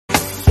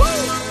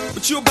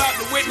What you about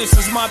to witness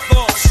is my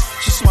thoughts.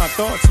 Just my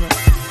thoughts, man.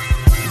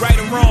 Right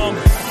or wrong,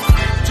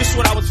 just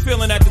what I was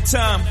feeling at the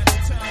time.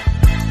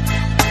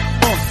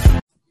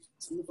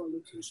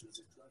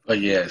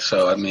 But yeah,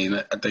 so I mean,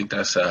 I think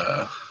that's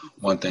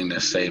one thing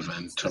that's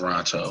saving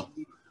Toronto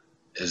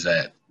is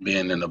that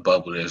being in the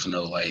bubble, there's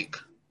no like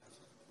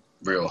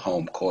real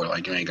home court.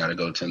 Like you ain't got to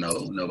go to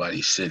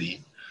nobody's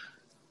city.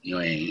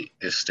 You ain't.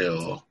 It's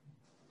still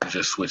you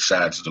just switch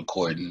sides of the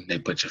court and they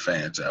put your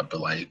fans up. But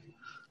like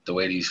the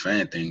way these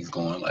fan things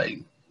going, like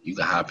you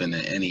can hop into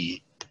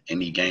any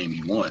game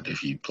you want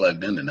if you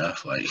plugged in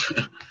enough. Like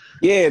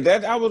yeah,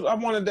 I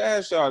wanted to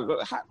ask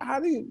y'all, how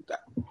do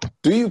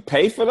you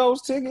pay for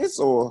those tickets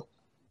or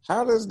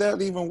how does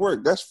that even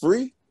work? That's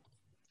free?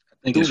 I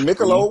think through it's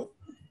Michelob?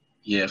 Free.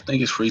 Yeah, I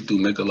think it's free through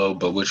Michelob,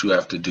 but what you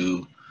have to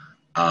do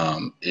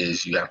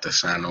is you have to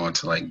sign on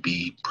to like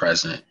be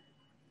present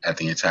at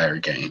the entire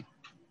game.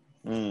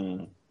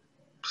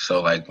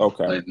 So like,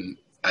 okay. When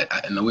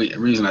and the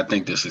reason I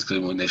think this is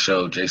because when they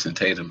showed Jason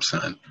Tatum's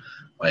son,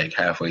 like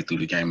halfway through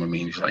the game, I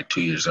mean he's like 2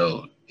 years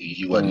old.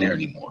 He wasn't there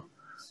anymore,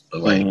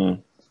 but like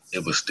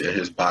it was still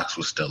his box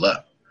was still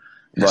up.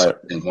 And right. So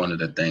I think one of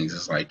the things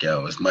is like,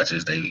 yo, as much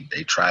as they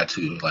try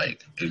to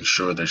like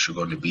ensure that you're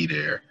going to be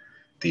there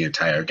the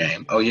entire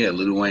game. Oh yeah,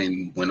 Lil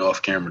Wayne went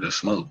off camera to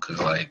smoke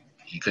because like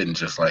he couldn't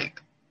just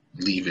like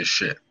leave his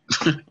shit.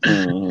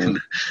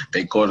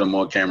 They caught him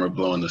on camera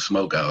blowing the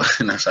smoke out,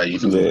 and that's how you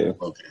knew he was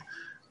smoking.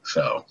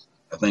 So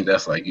I think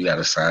that's like you got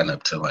to sign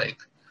up to like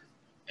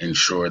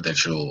ensure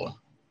that you'll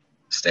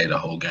stay the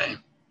whole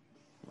game.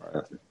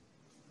 Right.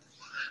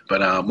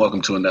 But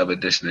welcome to another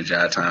edition of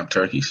Jive Time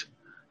Turkeys.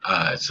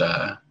 It's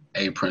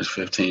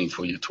Prince15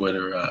 for your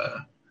Twitter,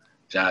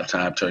 Jive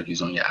Time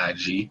Turkeys on your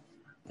IG.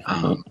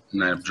 And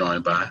I'm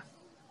joined by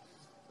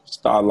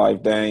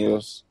Starlife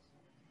Daniels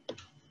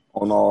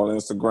on all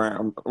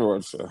Instagram,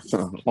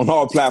 on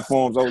all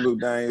platforms. Luke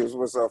Daniels.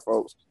 What's up,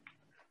 folks?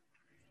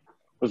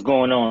 What's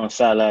going on?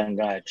 Sideline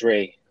guy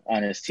Dre,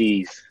 Honest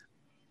Tees,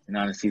 and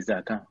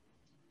HonestTees.com.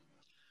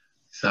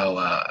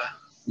 So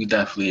we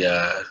definitely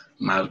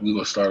we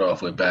will start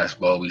off with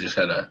basketball. We just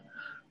had a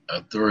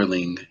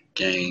thrilling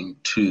game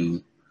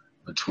 2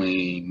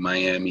 between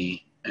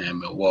Miami and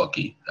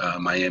Milwaukee.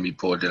 Miami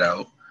pulled it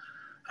out.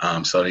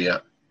 So they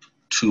got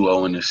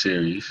 2-0 in the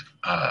series.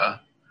 I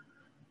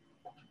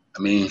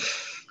mean,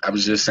 I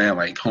was just saying,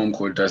 like, home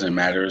court doesn't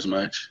matter as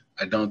much.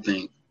 I don't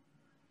think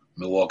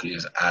Milwaukee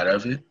is out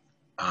of it.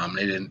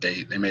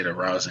 They made a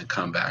rousing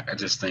comeback. I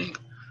just think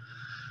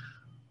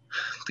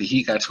the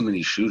Heat got too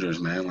many shooters,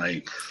 man.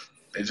 Like,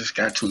 they just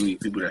got too many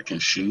people that can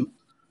shoot.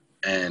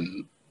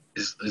 And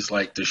it's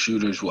like the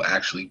shooters will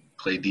actually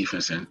play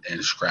defense and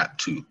scrap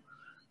too.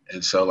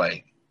 And so,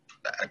 like,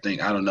 I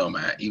don't know,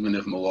 man. Even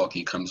if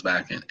Milwaukee comes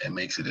back and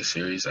makes it a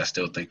series, I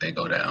still think they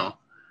go down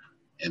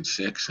in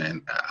 6.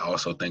 And I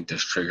also think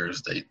this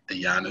triggers the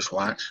Giannis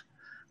watch.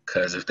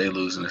 Because if they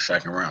lose in the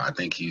second round, I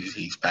think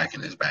he's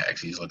packing his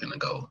bags. He's looking to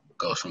go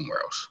somewhere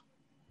else.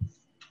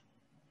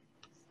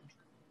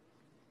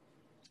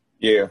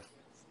 Yeah.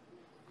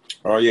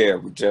 Oh, yeah.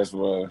 Just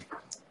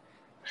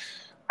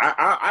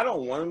I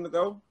don't want him to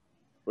go,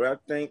 but I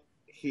think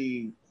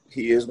he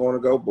is going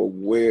to go. But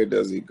where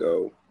does he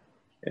go?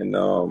 And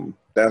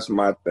that's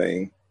my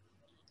thing.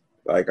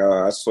 Like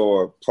I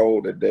saw a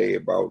poll today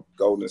about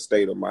Golden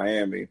State or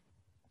Miami,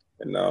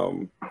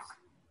 and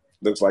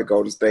looks like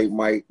Golden State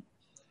might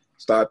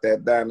start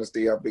that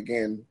dynasty up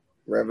again,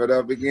 rev it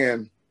up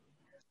again.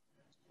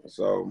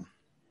 So,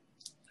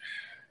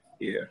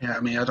 yeah. Yeah,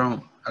 I mean, I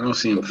don't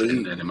see him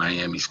fitting into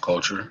Miami's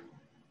culture.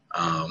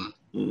 I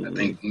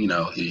think,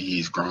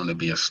 he's grown to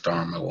be a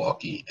star in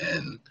Milwaukee,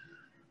 and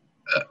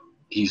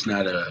he's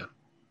not a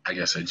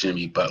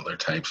Jimmy Butler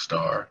type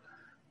star,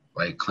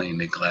 like clean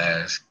the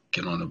glass,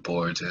 get on the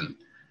boards, and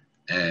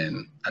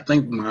I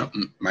think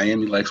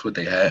Miami likes what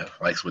they have,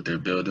 likes what they're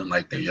building,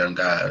 like they're young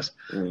guys.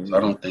 So I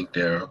don't think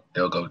they'll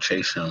go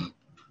chase him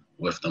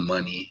with the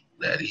money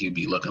that he'd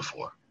be looking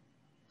for.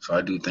 So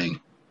I do think,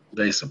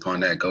 based upon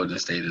that, Golden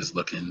State is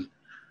looking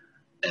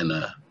in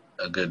a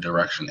good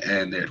direction,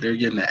 and they're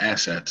getting the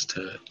assets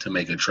to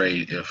make a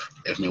trade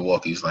if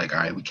Milwaukee's like,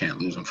 all right, we can't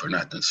lose them for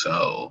nothing.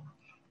 So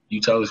you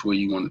tell us where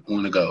you want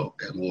to go,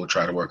 and we'll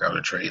try to work out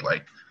a trade.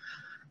 Like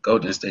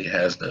Golden State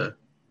has the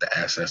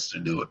assets to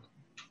do it.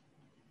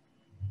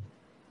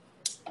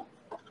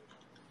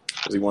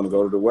 Does he want to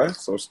go to the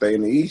West or stay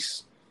in the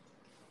East?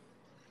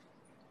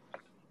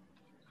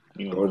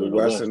 Go to the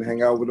West and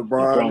hang out with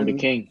LeBron the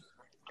King.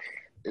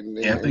 I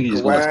think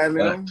he's going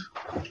to.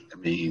 I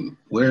mean,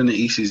 where in the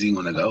East is he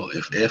going to go?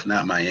 If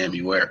not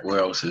Miami, where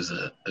else is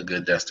a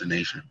good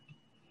destination?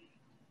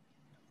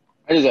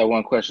 I just have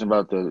one question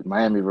about the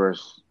Miami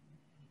versus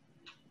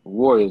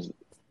Warriors.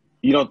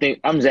 You don't think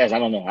 – I'm just asking. I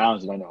don't know. I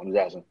honestly don't know. I'm just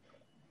asking.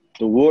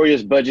 The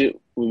Warriors' budget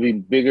would be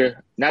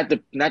bigger, not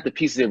the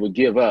pieces they would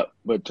give up,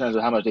 but in terms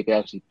of how much they could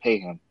actually pay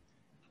him.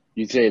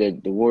 You say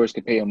that the Warriors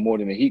could pay him more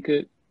than the Heat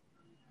could?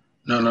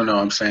 No.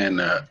 I'm saying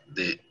the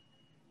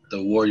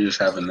Warriors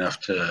have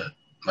enough to,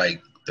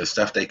 like, the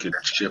stuff they could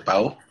ship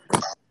out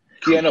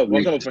Yeah, no, but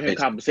I'm talking about for him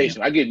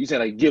compensation. I get you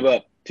saying like give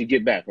up to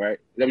get back, right? Is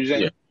that what you're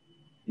saying?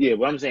 Yeah,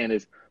 what I'm saying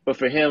is, but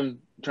for him,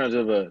 in terms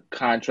of a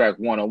contract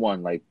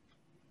one-on-one, like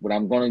what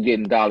I'm going to get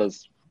in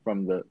dollars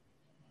from the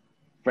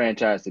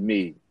franchise to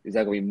me, is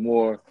that going to be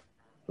more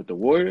with the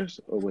Warriors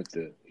or with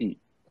the Heat?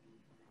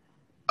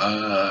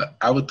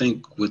 I would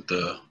think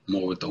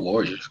more with the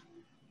Warriors.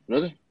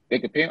 Really? They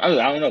could pay him?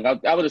 I don't know.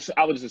 I would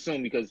just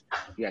assume because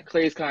you got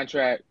Klay's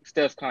contract,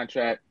 Steph's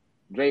contract,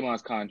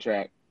 Draymond's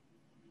contract,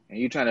 and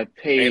you're trying to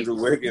pay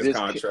Andrew Wiggins'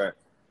 contract.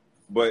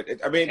 But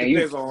it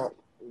depends on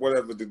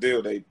whatever the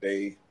deal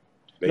they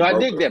no, I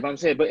dig that, but I'm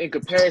saying, but in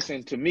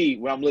comparison to me,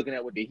 when I'm looking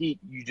at with the Heat,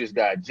 you just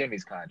got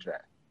Jimmy's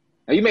contract.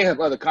 Now you may have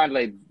other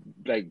contracts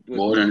like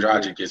Gordon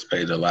Dragic gets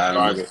paid a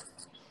lot.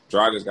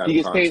 Dragic got he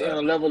gets paid on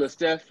the level of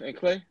Steph and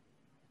Klay.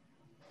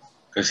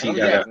 Because he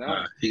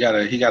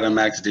got a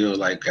max deal.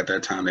 Like at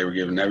that time, they were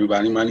giving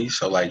everybody money,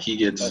 so like he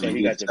gets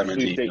 17.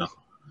 You know?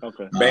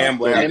 Okay. Bam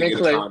will have to get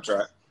a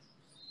contract.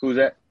 Who's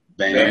that?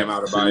 Bam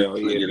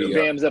Adebayo.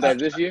 Bam's up as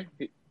this year.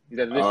 He's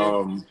at this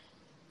year.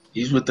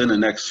 He's within the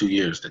next 2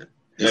 years. Then.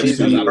 I'm just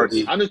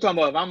talking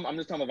about if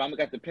I'm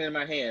got the pen in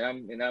my hand,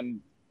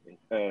 I'm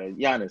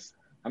Giannis.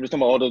 I'm just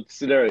talking about all the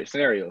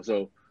scenarios.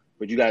 So,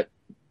 but you got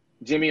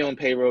Jimmy on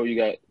payroll, you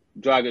got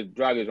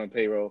Dragic on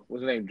payroll.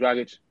 What's his name?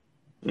 Dragic.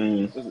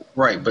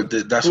 Right, but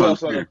that's what I'm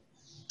saying.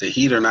 The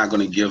Heat are not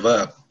going to give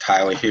up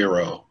Tyler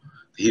Hero.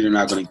 The Heat are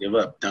not going to give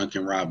up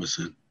Duncan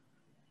Robinson.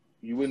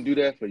 You wouldn't do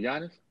that for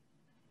Giannis?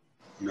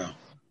 No.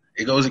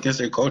 It goes against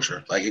their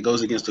culture. Like, it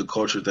goes against the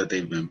culture that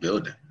they've been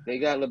building. They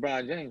got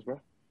LeBron James, bro.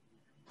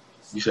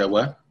 You said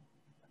what?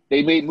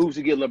 They made moves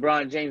to get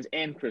LeBron James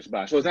and Chris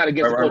Bosh. So it's not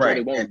against the culture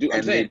they won't do.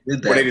 I'm saying. They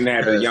didn't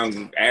have the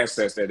young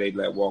assets that they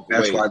let walk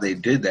away. That's why they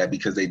did that,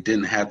 because they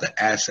didn't have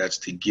the assets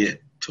to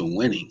get to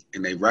winning.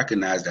 And they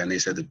recognized that, and they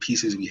said the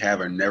pieces we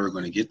have are never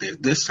going to get there.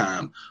 This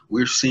time,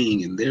 we're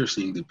seeing and they're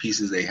seeing the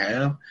pieces they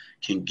have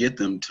can get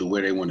them to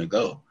where they want to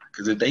go.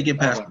 Because if they get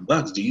past the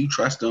Bucks, do you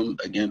trust them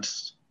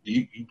against –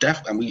 I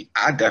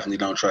definitely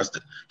don't trust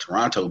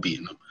Toronto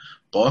beating them.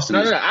 Boston.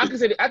 No. I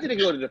think they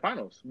go to the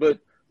finals. But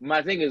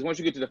my thing is, once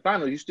you get to the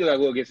finals, you still got to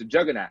go against a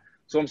juggernaut.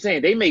 So I'm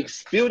saying they may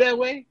feel that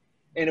way.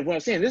 And what I'm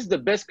saying, this is the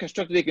best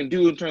constructor they can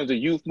do in terms of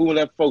youth, moving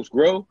up folks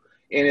grow.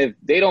 And if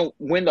they don't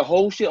win the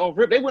whole shit off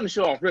rip, they win the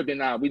shit off rip, then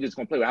we just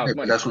going to play with house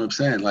money. That's what I'm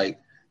saying. Like,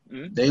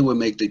 they would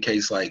make the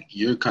case like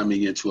you're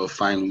coming into a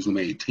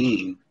finals-made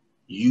team,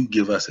 you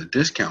give us a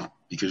discount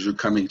because you're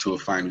coming to a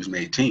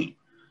finals-made team.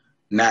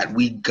 Not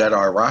we gut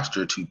our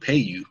roster to pay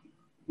you,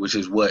 which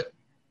is what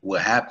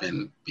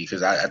happened,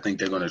 because I think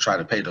they're going to try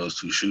to pay those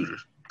two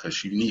shooters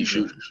because you need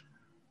shooters.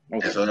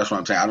 Okay. And so that's what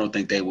I'm saying. I don't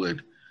think they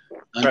would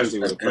like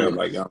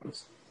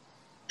Giannis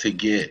to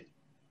get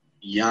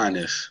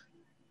Giannis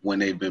when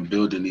they've been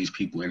building these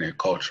people in their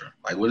culture.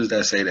 Like, what does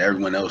that say to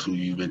everyone else who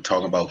you've been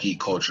talking about Heat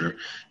culture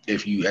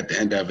if you, at the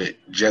end of it,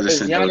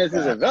 jettison Giannis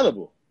is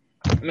available?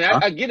 I mean,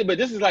 I get it, but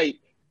this is like,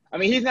 I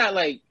mean, he's not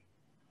like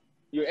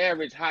your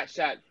average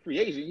hotshot free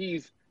agent.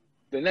 He's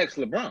the next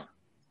LeBron.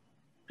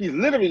 He's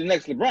literally the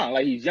next LeBron.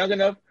 Like, he's young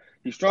enough,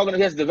 he's strong enough,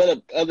 he has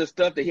developed other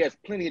stuff that he has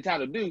plenty of time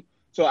to do.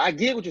 So I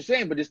get what you're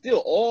saying, but it's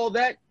still all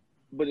that,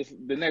 but it's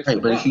the next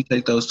LeBron. But if you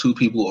take those two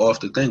people off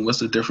the thing, what's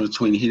the difference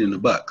between the Heat and the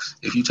Bucks?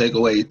 If you take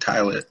away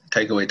Tyler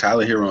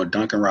Hero and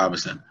Duncan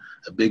Robinson,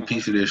 a big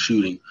piece of their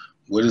shooting,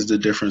 what is the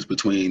difference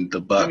between the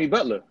Bucks? Jimmy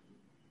Butler.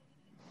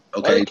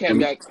 Okay,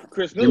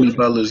 Jimmy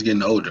Butler's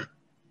getting older.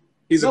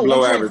 He's a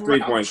below-average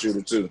three-point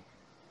shooter, too.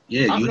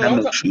 Yeah, you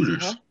have no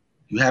shooters. Huh?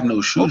 You have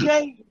no shooters.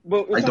 Okay,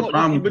 but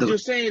you're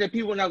saying that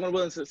people are not going to be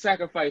willing to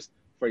sacrifice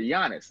for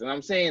Giannis. And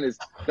I'm saying is,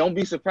 don't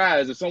be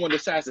surprised if someone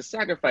decides to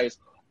sacrifice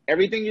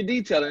everything you're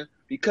detailing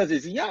because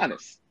it's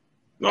Giannis.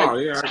 No,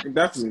 I can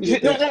definitely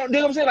get that. You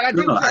know what I'm saying?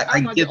 Like,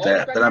 I get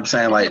that, but I'm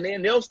saying, like...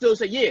 And they'll still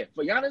say, yeah,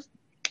 for Giannis,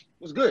 it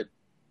was good.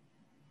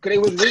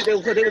 Because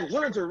they were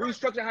willing to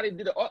restructure how they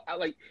did it.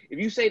 Like, if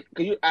you say...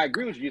 I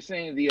agree with you. You're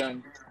saying the...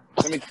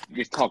 let me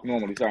just talk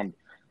normally. So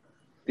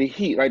the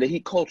Heat, right? The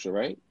Heat culture,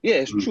 right? Yeah,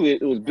 it's true.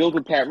 It was built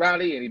with Pat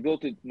Riley, and he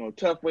built it,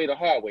 tough way, the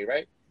hard way,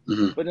 right?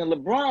 But then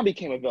LeBron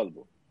became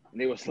available. And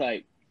they was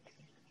like,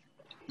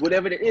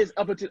 whatever it is,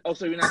 up until... Oh,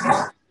 so you're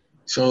not...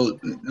 So,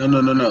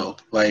 no.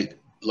 Like,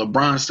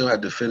 LeBron still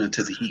had to fit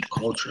into the Heat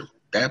culture.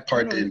 That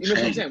part didn't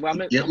change. Well,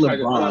 get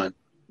LeBron,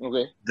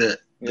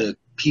 the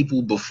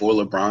people before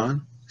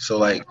LeBron. So,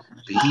 like,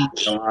 the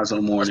Heat, Alonzo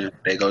Mourning,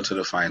 they go to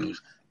the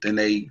finals. Then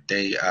they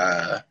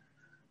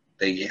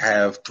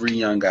have three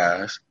young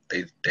guys.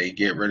 They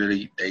get rid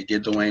of they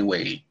get Dwayne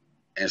Wade,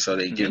 and so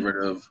they get rid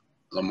of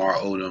Lamar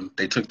Odom.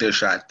 They took their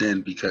shot then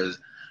because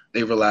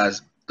they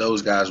realized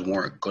those guys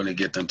weren't going to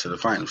get them to the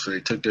finals. So they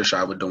took their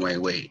shot with Dwayne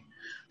Wade.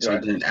 So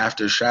then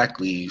after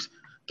Shaq leaves,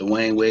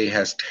 Dwayne Wade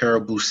has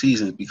terrible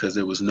seasons because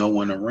there was no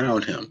one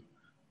around him.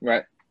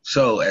 Right.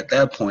 So at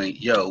that point,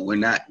 we're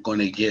not going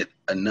to get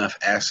enough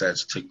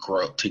assets to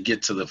grow to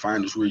get to the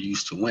finals. We're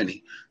used to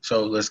winning.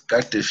 So let's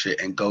gut this shit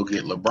and go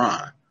get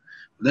LeBron.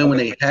 Then when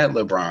they had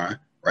LeBron,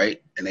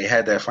 right, and they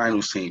had that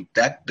finals team,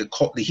 that the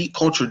Heat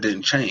culture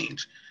didn't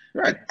change.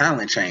 Right. The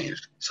talent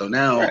changed. So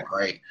now,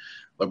 right,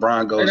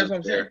 LeBron And goes that's what I'm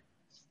up saying. there.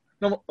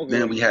 No, okay,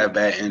 Then we have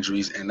bad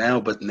injuries, and now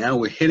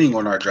we're hitting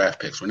on our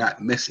draft picks. We're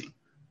not missing,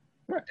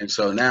 Right. and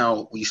so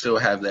now we still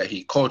have that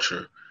Heat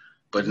culture.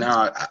 But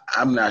now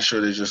I'm not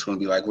sure they're just going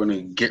to be like, we're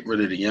going to get rid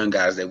of the young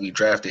guys that we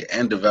drafted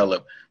and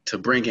develop to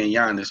bring in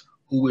Giannis,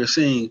 who we're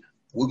seeing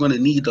we're going to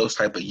need those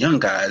type of young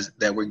guys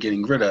that we're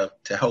getting rid of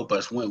to help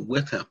us win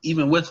with him.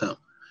 Even with him,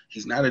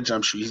 he's not a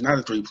jump shooter. He's not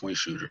a three-point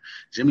shooter.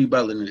 Jimmy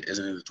Butler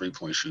isn't a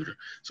three-point shooter.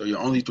 So your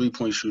only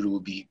three-point shooter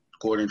would be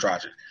Gordon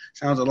Dragic.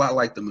 Sounds a lot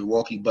like the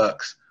Milwaukee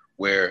Bucks,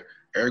 where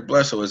Eric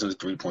Bledsoe isn't a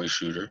three-point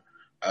shooter.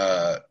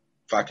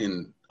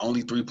 Fucking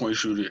only three-point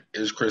shooter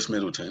is Chris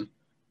Middleton.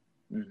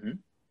 Mm-hmm.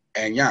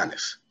 And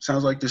Giannis.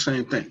 Sounds like the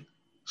same thing.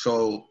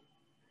 So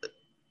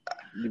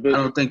But I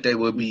don't think they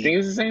would you be. think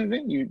it's the same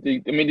thing? But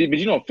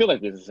you don't feel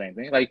like it's the same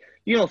thing. Like,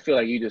 you don't feel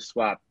like you just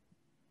swap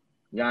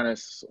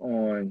Giannis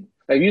on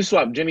 – like, you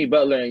swap Jimmy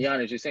Butler and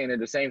Giannis, you're saying they're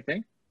the same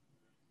thing?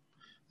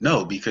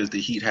 No, because the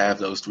Heat have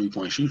those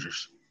three-point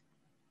shooters.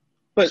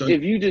 But So-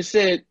 if you just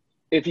said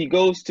if he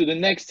goes to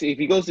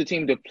the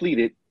team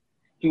depleted,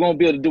 he won't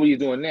be able to do what he's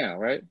doing now,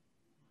 right?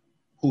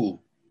 Who?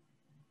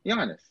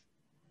 Giannis.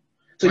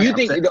 So Right, you I'm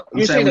think saying-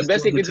 you're saying the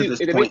best they get could to do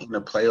this is if point in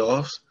the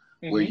playoffs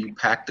where Mhm. you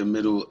pack the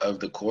middle of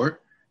the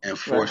court and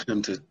force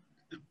them to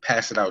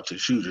pass it out to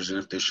shooters. And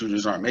if the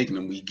shooters aren't making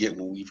them, we get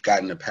what we've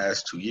gotten the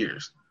past 2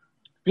 years.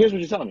 Here's what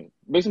you're telling me.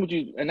 Based on what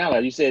you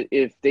analyzed, you said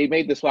if they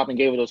made the swap and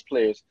gave it those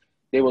players,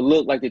 they would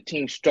look like the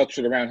team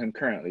structured around him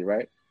currently,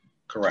 right?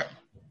 Correct.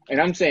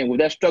 And I'm saying with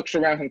that structure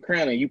around him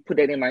currently, you put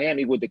that in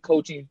Miami with the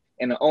coaching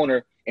and the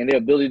owner and their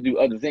ability to do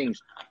other things.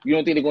 You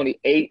don't think they're going to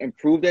A,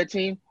 improve that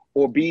team,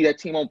 or B, that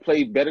team won't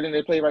play better than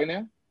they play right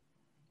now?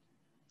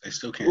 They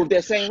still can't. With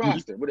that same shoot.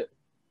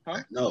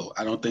 roster. No,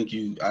 I don't think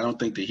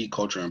the Heat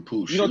culture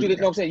improves. You don't think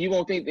shooting. that, I'm saying you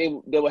won't think they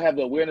will have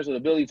the awareness or the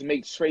ability to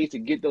make trades to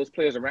get those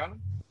players around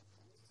them?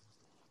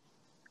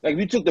 Like, if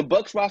you took the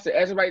Bucks roster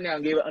as of right now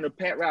and gave it under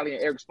Pat Riley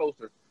and Eric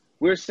Spoelstra,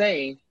 we're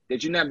saying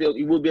that you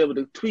will be able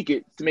to tweak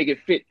it to make it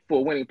fit for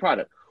a winning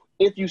product.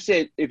 If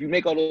you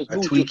make all those By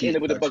moves, you'll tweaking, end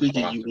up with a by Bucks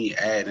tweaking, roster. you mean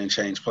add and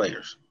change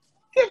players.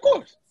 Yeah, of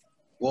course.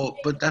 Well,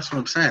 but that's what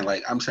I'm saying.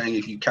 Like, I'm saying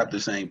if you kept the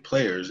same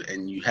players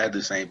and you had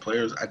the same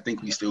players, I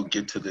think we still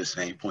get to the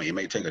same point. It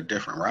may take a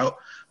different route,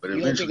 but You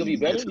don't think eventually it'll be we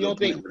get better? to You the don't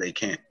point think- where they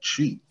can't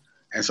shoot.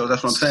 And so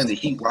that's what I'm saying. The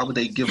Heat, why would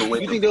they give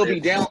away You the think they'll be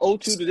players? down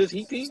 0-2 to this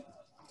Heat team?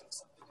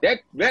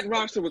 That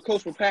roster with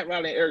coach for Pat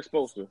Riley and Eric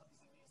Spoelstra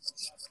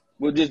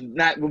will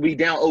be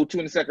down 0-2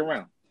 in the second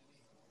round.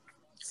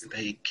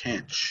 They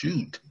can't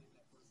shoot.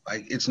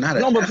 Like, it's not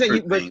No, an but I'm saying,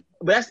 effort thing.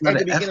 but that's It's not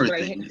at the an beginning. effort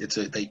But thing. It's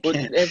they but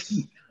can't that's-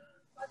 shoot.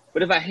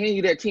 But if I hand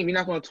you that team, you're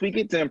not going to tweak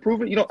it to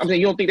improve it. You know, I'm saying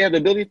you don't think they have the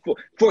ability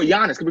for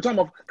Giannis. Because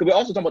we're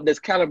also talking about this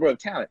caliber of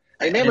talent.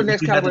 Like, name a And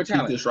next if you had caliber to of tweak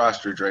talent. this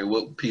roster, Dre,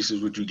 what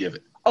pieces would you give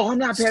it? Oh, I'm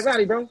not Pat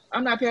Riley, bro.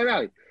 I'm not Pat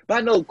Riley. But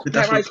I know But Pat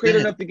that's what Riley's I'm creative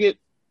saying. enough to get.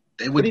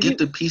 They would But if get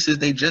you- the pieces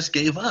they just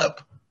gave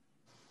up.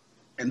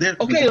 And they're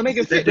Okay, they'll make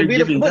it fit. They're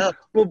giving up.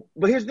 But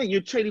here's the thing: you're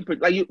trading.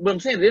 What I'm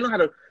saying, they know how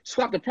to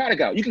swap the product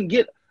out. You can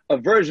get a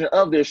version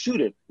of their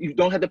shooter. You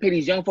don't have to pay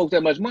these young folks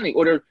that much money,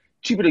 or they're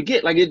cheaper to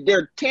get. Like,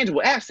 they're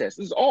tangible assets.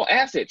 This is all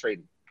asset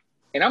trading.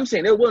 And I'm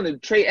saying they're willing to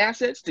trade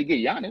assets to get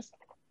Giannis.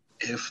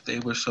 If they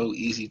were so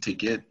easy to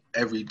get,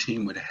 every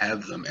team would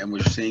have them. And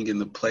we're seeing in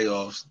the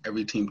playoffs,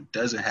 every team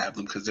doesn't have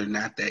them because they're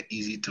not that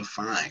easy to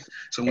find.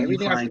 So when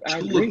Everything you find I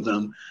two agree. of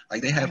them,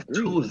 like they have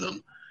agree. two of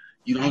them,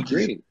 you I don't just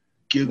agree.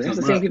 give But them that's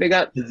the same up. thing they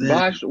got to them.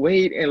 Bosh,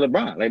 Wade, and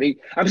LeBron. Like,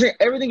 I'm saying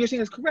everything you're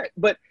saying is correct.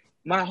 But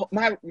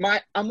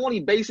I'm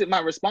only basing my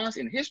response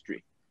in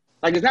history.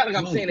 Like, it's not like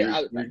I'm saying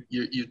that.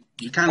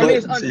 You're kind I of mean,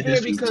 it's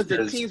unfair because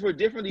the teams were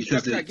different. These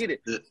because structures, I get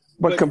it. But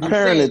But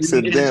comparing I'm it to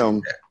saying-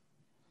 them,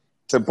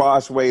 to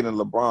Bosh, Wade, and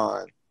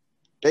LeBron,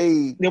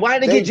 they Then why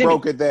did they get Jimmy?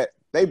 broke it that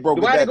they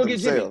broke Why it they that go get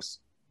Jimmy? themselves.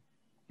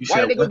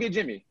 Why did they go get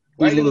Jimmy?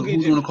 Why did they go get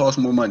Who's Jimmy? going to cost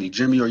more money,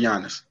 Jimmy or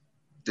Giannis?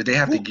 Did they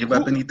have to give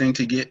up who- anything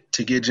to get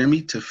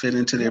Jimmy to fit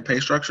into their pay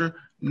structure?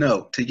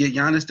 No. To get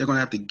Giannis, they're going to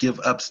have to give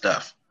up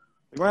stuff.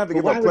 They're gonna have to But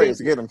give why up would players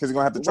they- to get him because they're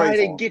gonna have to Why trade did for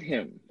they him. get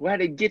him? Why did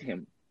they get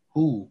him?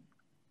 Who?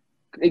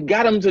 They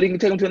got him so they can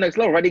take him to the next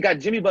level, right? They got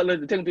Jimmy Butler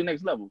to take him to the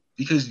next level.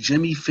 Because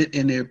Jimmy fit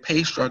in their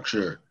pay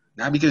structure.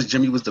 Not because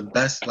Jimmy was the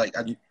best. Like,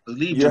 I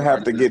believe You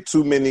have to get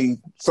too many.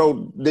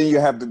 So then you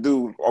have to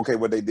do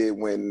what they did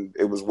when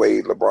it was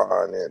Wade,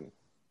 LeBron,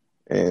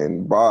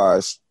 and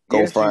Bosh. Go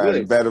Yes, you find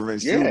would. veteran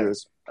Yeah.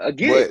 shooters. I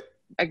get But it.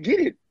 I get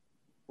it.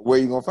 where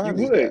you gonna find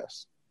You these would.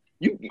 guys?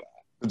 You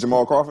The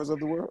Jamal Crawfords of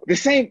the world. the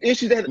same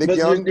issue that Nick but Young,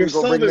 you're you gonna bring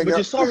solving, Nick but you're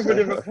Young? solving for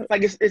different.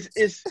 Like you're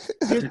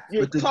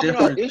But the talking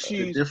about difference-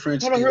 issues. the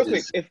difference Hold on, real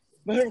is- quick.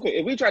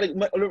 If we try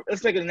to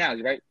let's take an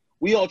analogy, right?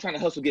 We all trying to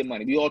hustle, get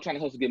money. We all trying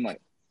to hustle, get money.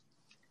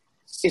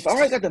 If I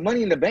already got the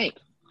money in the bank,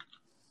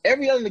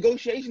 every other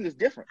negotiation is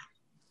different.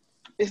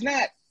 It's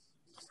not,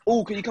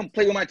 oh, can you come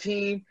play with my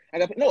team? I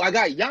got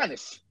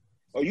Giannis.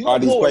 Or you Are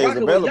gonna these pull a players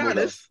rocket with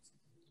available, Giannis?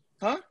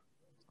 Huh?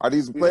 Are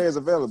these players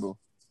available?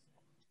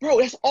 Bro,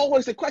 that's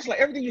always a question. Like,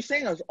 everything you're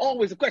saying is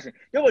always a question.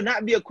 There will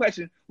not be a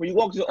question when you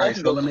walk to the All right,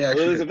 office so and let me go, ask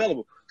you it's this.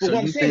 available. But So what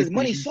I'm you saying is think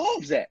money the-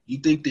 solves that. You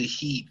think the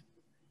Heat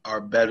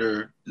are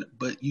better,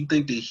 but you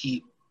think the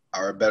Heat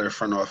are a better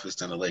front office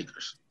than the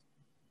Lakers?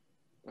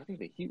 I think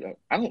the Heat.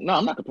 I don't know.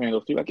 I'm not comparing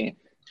those two. I can't.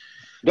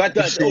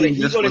 The Saying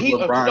Heat. this The with Heat.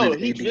 LeBron No,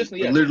 and Heat AD.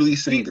 traditionally. We're Yeah. literally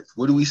saying this.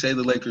 What do we say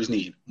the Lakers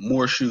need?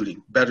 More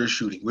shooting, better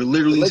shooting. We're The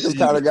literally Lakers saying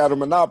kind this of got a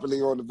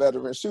monopoly on the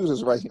veteran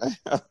shooters right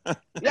now.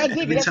 Yeah, I dig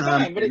every it. That's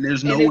time, fine. But and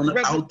there's no one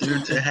out there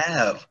to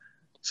have.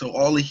 So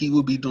all the Heat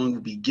would be doing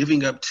would be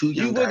giving up two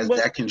young guys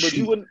that can but you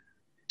shoot wouldn't.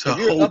 to If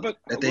you're hope up,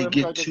 that they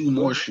get two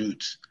more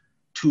shooters.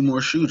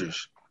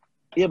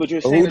 Yeah, but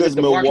you're Who saying does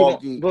that the market.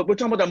 Milwaukee? But we're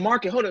talking about the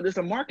market. Hold on, there's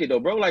a market though,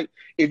 bro. Like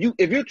if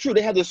you're true,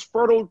 they have this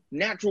fertile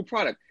natural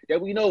product that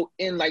we know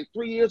in like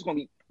 3 years gonna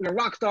be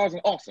rock stars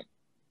and awesome.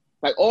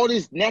 Like all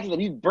these natural that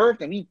we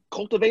birthed and we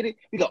cultivated,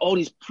 we got all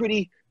these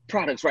pretty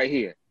products right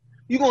here.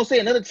 You gonna say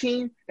another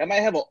team that might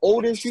have an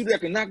older shooter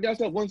that can knock down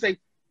stuff wouldn't say,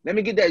 let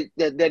me get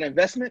that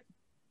investment?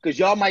 Because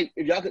y'all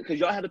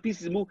have the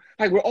pieces to move.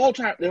 Like they're all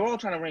trying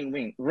to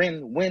win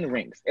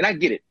rings. And I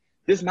get it.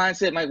 This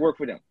mindset might work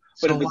for them.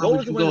 But So if the why goal would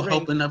is to you win go the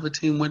help ring, another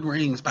team win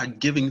rings by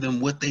giving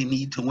them what they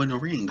need to win a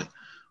ring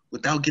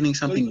without getting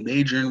something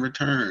major in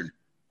return?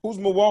 Who's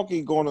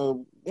Milwaukee gonna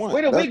want?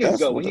 where did Wiggins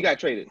go when he got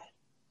traded?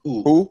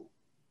 Who Who?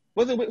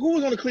 Who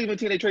was on the Cleveland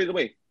team they traded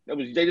away?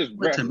 They just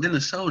went to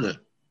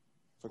Minnesota?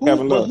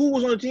 Kevin Love. who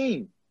was on the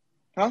team?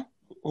 Huh?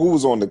 Who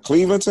was on the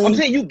Cleveland team? I'm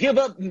saying you give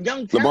up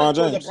young talent LeBron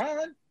for James. LeBron.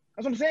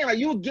 That's what I'm saying. Like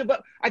you would give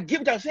up. I get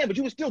what I'm saying, but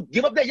you would still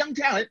give up that young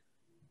talent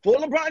for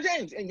LeBron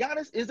James. And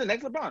Giannis is the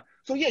next LeBron.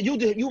 So yeah, you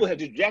would have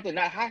just drafted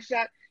that hot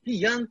shot. He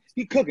young,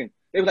 he cooking.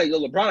 They were like, yo,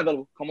 LeBron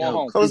available. Come on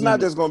home. So it's not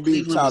just gonna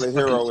be Cleveland was Tyler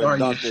Hero fucking and sorry as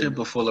Duncan. shit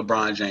before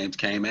LeBron James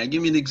came, man.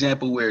 Give me an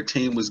example where a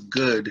team was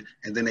good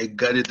and then they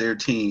gutted their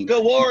team. The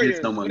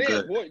Warriors. Someone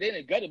good. They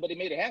didn't gut it, but they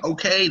made it happen.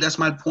 Okay, that's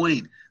my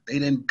point. They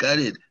didn't gut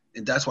it,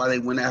 and that's why they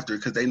went after it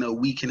because they know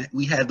we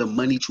have the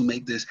money to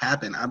make this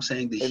happen. I'm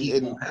saying the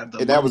Heat won't have the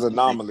money. And that was to an make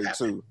it anomaly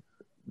happen. too.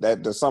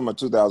 That the summer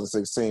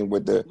 2016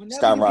 with the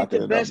Whenever skyrocketing you get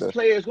the of best the.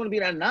 player is going to be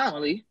an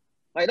anomaly.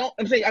 Like,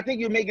 I'm saying, I think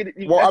you're making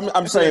it. Well, I'm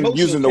that's saying an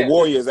using the emotional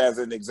Warriors as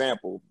an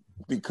example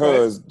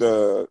because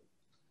the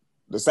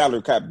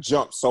salary cap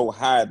jumped so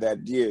high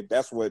that year.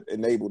 That's what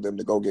enabled them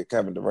to go get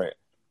Kevin Durant.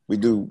 We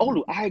do.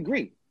 Oh, I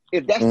agree.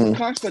 If that's the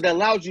construct that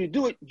allows you to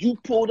do it, you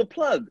pull the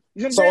plug.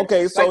 You know what I'm So saying?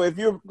 okay, so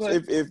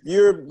Like, if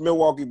you're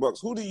Milwaukee Bucks,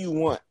 who do you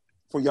want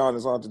for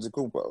Giannis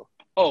Antetokounmpo?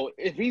 oh,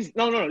 if he's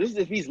no, this is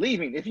if he's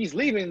leaving. If he's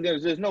leaving,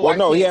 there's no. Well,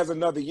 no, he has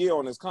another year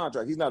on his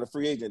contract. He's not a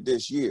free agent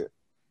this year.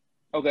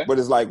 Okay, But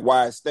it's like,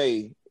 why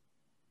stay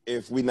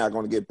if we're not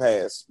going to get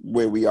past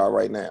where we are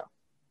right now?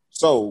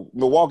 So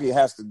Milwaukee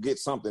has to get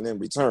something in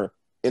return.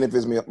 And if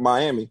it's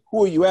Miami,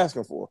 who are you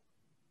asking for?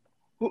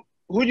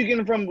 who are you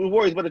getting from the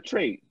Warriors? But a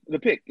trade, the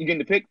pick. You getting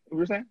the pick? What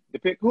you're saying? The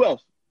pick. Who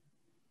else?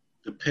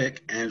 The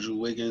pick, Andrew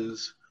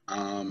Wiggins.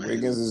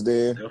 Wiggins is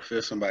there. They'll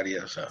fill somebody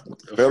else out.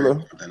 They'll Filler.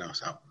 figure something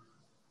else out.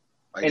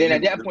 Like, And then they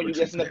at need that to point, you put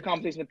get two enough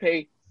compensation to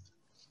pay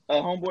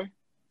homeboy.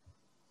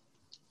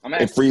 I'm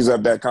It asking. frees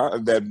up that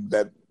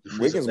frees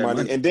Wiggins up that money.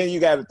 money. And then you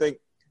got to think,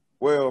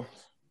 well,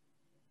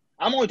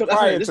 I'm only talking.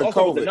 prior This to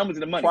also the COVID, numbers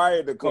and the money.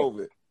 prior to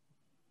COVID,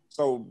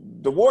 so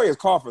the Warriors'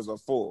 coffers are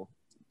full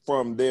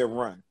from their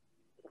run.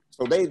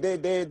 So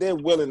they're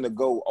willing to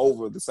go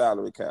over the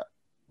salary cap.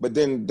 But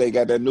then they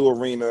got that new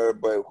arena,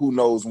 but who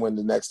knows when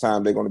the next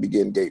time they're going to be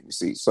getting gate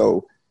receipts.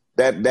 So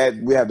that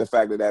we have to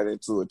factor that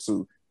into it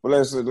too. But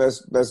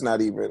let's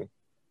not even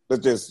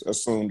let's just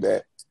assume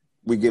that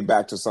we get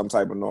back to some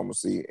type of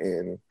normalcy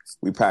and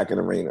we pack in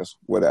arenas,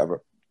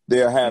 whatever.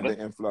 They'll have the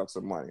influx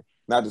of money.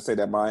 Not to say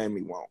that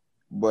Miami won't,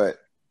 but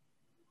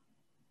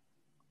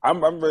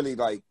I'm really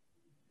like,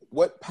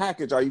 what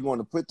package are you going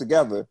to put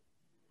together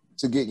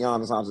to get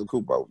Giannis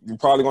Antetokounmpo? You're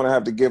probably going to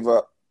have to give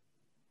up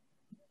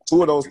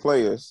two of those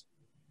players.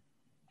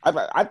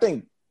 I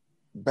think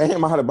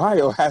Bam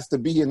Adebayo has to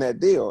be in that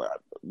deal.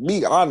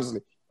 Me,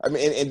 honestly. I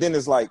mean, and then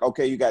it's like,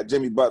 okay, you got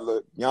Jimmy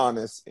Butler,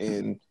 Giannis,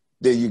 and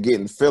then you're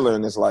getting filler,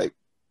 and it's like,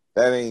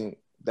 that ain't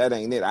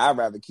it. I'd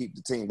rather keep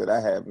the team that I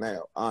have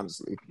now,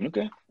 honestly.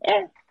 Okay.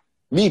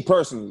 Me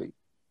personally.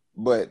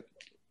 But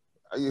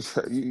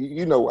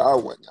you know where I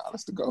want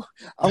Giannis to go.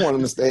 I want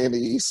him to stay in the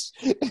East.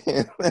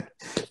 And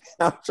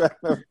I'm trying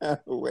to find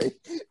a way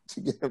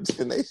to get him to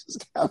the nation's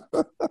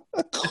capital.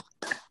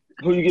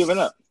 Who you giving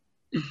up?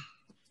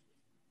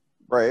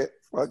 Right.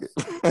 Fuck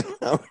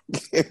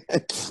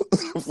it.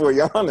 For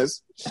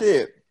Giannis,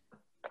 shit.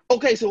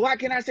 Okay, so why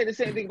can't I say the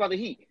same thing about the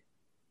Heat?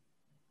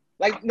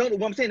 Like, no,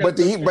 what I'm saying. But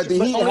the Heat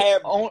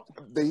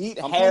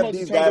have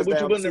these guys what down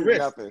you're willing to to risk.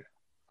 nothing.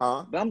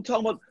 Huh?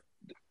 But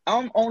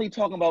I'm only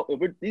talking about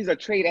these are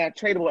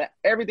tradable.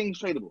 Everything's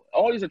tradable.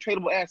 All these are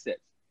tradable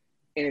assets.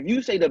 And if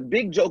you say the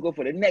big joker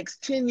for the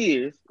next 10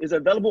 years is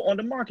available on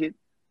the market,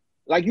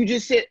 like you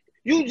just said,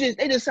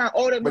 they just signed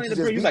all that money to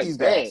bring you like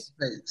bad.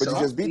 But you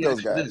just beat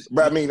those guys.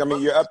 But I mean,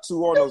 you're up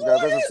 2 on those guys.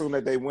 Let's assume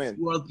that they win.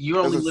 Well, you're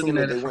only looking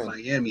at it from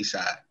Miami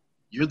side.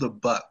 You're the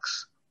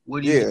Bucks.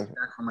 What do you get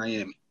back from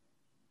Miami?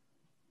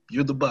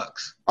 You're the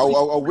Bucks.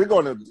 We're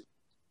gonna.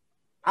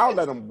 I'll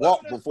let them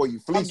walk before you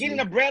fleece I'm getting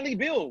me. a Bradley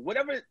Bill.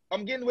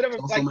 I'm getting whatever.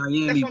 Also like,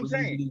 Miami, that's what I'm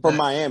saying. From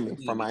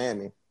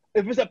Miami.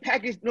 if it's a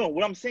package, no.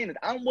 What I'm saying is,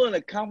 I'm willing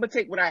to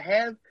compensate what I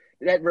have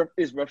that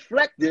is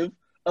reflective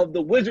of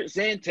the Wizards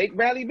saying take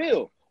Bradley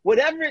Beal.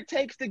 Whatever it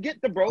takes to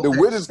get the bro. The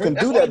Wizards can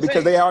do that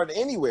because saying. they aren't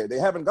anywhere. They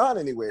haven't gone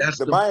anywhere. That's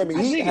the the Miami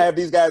point. Heat have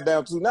these guys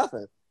down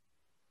 2-0.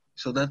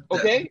 So that's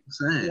okay. What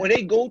I'm saying. When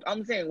they go,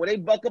 I'm saying when they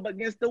buck up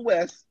against the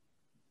West.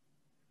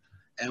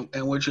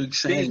 And what you're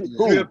saying,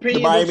 your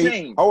opinion will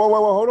change.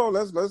 Oh, hold on.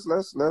 Let's.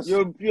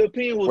 Your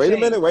opinion will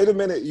change. Wait a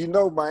minute. You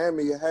know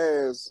Miami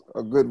has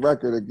a good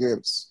record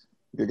against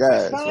your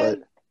guys, right?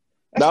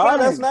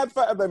 That's not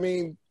fair. I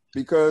mean,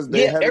 because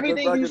they have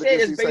everything you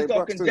said is based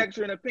off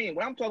conjecture and opinion.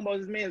 What I'm talking about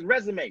is this man's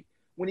resume.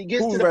 When he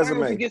gets to the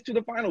finals, he gets to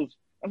the finals.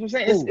 That's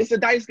what I'm saying. It's a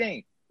dice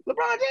game.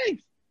 LeBron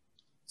James.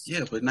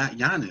 Yeah, but not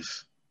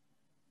Giannis.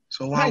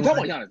 So why? I ain't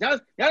talking about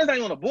Giannis. Giannis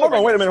ain't on the board. Hold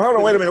on, wait a minute.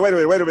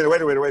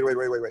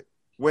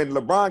 When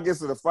LeBron gets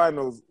to the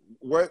finals,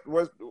 what's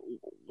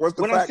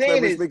the fact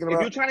that we're speaking about?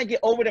 If you're trying to get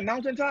over the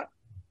mountaintop,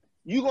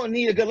 you're gonna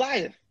need a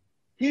Goliath.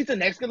 He's the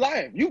next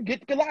Goliath. You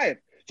get Goliath.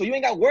 So you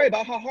ain't got to worry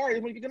about how hard it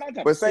is when you get to the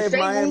mountaintop. But say if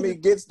Miami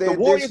gets there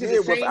this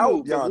year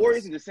without Giannis. The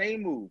Warriors are the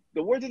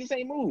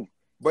same move.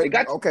 But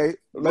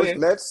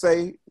let's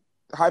say,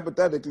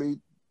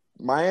 hypothetically,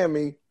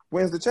 Miami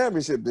wins the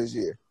championship this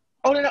year.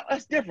 Oh, no,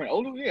 that's different.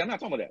 Oh, yeah, I'm not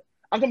talking about that.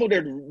 I'm talking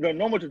about their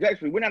normal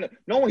trajectory.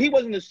 He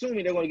wasn't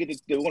assuming they're going to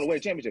win a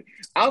championship.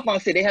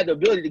 Alphonse said they had the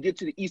ability to get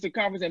to the Eastern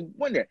Conference and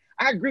win there.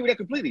 I agree with that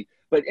completely.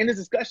 But in this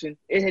discussion,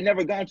 it had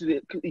never gone to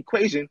the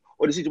equation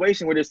or the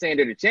situation where they're saying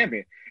they're the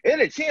champion. If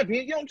they're the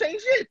champion, you don't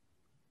change shit.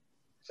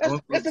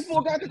 That's the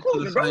foregone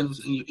conclusion, bro.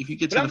 If you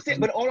get to the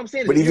but all I'm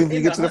saying is, but even if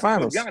you get to the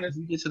finals, if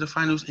you get to the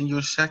finals in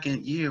your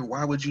second year,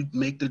 why would you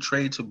make the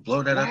trade to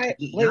blow that up?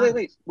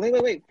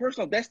 Wait. First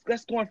off,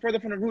 that's going further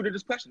from the root of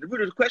this question. The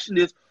root of the question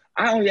is,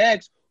 I only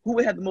asked who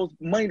would have the most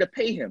money to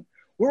pay him.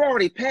 We're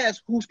already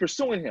past who's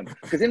pursuing him.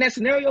 Because in that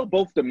scenario,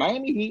 both the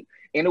Miami Heat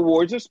and the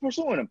Warriors are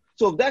pursuing him.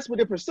 So if that's what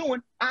they're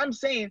pursuing, I'm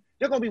saying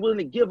they're going to be willing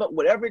to give up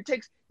whatever it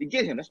takes to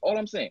get him. That's all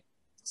I'm saying.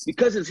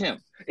 Because it's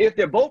him. If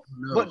they're both,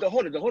 but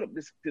hold up,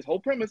 this whole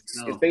premise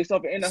is based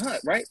off of in the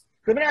hunt, right?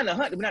 Because we're not in the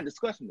hunt, we're not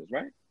discussing this,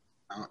 right?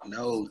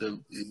 No,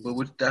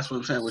 that's what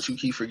I'm saying. What you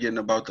keep forgetting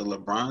about the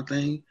LeBron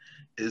thing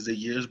is the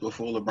years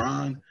before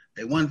LeBron,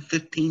 they won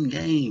 15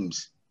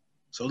 games.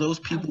 So those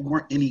people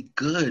weren't any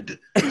good.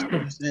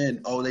 I'm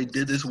saying, they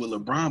did this with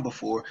LeBron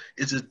before.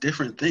 It's a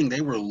different thing.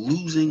 They were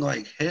losing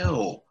like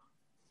hell.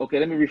 Okay,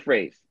 let me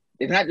rephrase.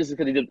 It's not just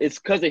because it's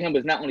because of him, but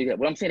it's not only that.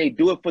 What I'm saying, they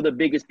do it for the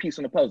biggest piece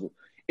on the puzzle.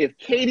 If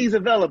KD's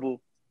available,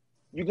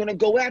 you're going to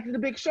go after the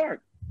big shark.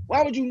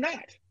 Why would you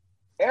not?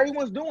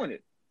 Everyone's doing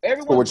it.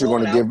 But what you're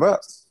going to give up?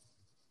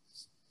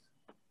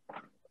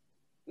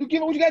 You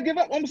give up what you got to give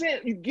up. I'm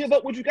saying you give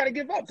up what you got to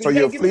give up. So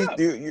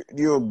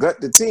you'll gut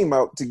the team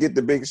out to get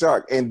the big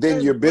shark, and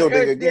then you're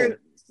building again.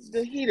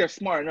 The Heat are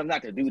smart enough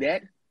not to do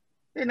that.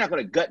 They're not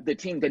going to gut the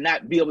team to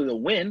not be able to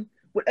win.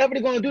 Whatever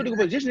they're going to do, they're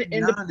going to position it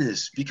in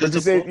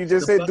because you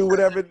just said do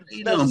whatever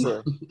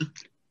necessary.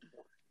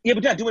 Yeah,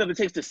 but you got to do whatever it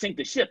takes to sink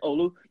the ship,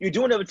 Olu. You're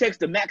doing whatever it takes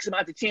to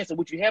maximize the chance of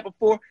what you had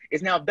before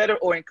is now better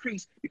or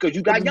increased because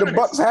you got Giannis. The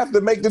Bucks have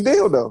to make the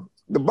deal, though.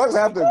 The Bucks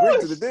have to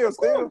agree to the deal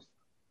still.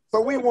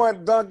 So we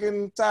want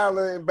Duncan,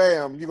 Tyler, and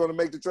Bam. You going to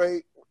make the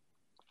trade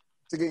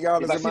to get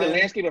Giannis? If I see the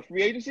landscape of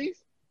free agencies,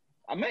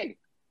 I may.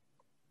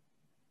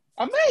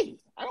 I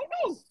don't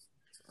know.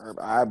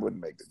 I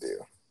wouldn't make the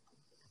deal.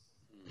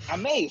 I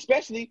may,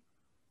 especially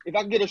if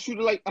I can get a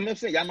shooter like I'm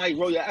saying, y'all might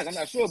roll your eyes. I'm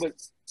not sure, but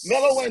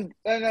Melo and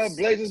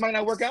Blazers might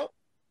not work out.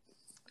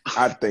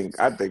 I think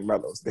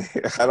Melo's there.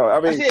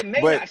 I said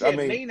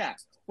may not.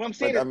 What I'm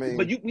saying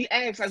we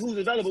asked like who's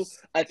available.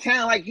 A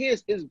talent like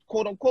his is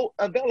quote unquote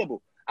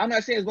available. I'm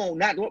not saying it's going to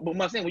not, but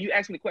I'm saying when you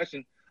ask me the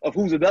question of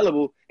who's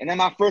available, and then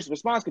my first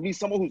response could be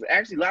someone who's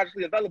actually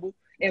logically available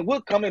and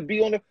will come and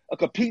be on a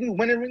competing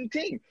winning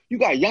team. You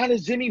got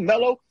Giannis, Jimmy,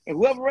 Melo, and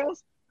whoever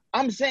else.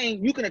 I'm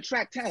saying you can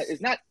attract talent.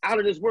 It's not out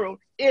of this world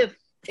if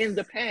in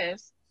the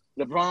past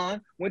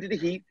LeBron went to the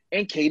Heat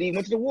and KD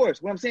went to the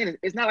Warriors. What I'm saying is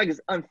it's not like it's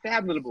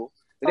unfathomable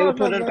that they would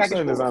put it in the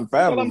package. It's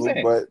unfathomable,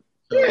 but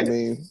I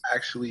mean,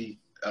 actually,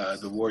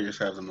 the Warriors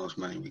have the most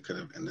money. We could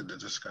have ended the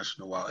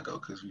discussion a while ago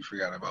because we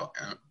forgot about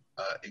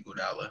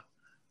Iguodala,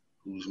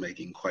 who's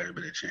making quite a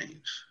bit of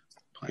change.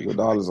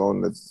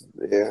 Iguodala's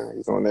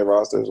he's on their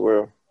roster as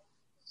well.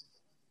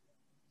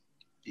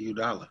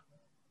 Iguodala.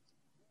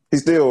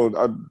 He's still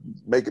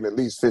making at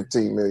least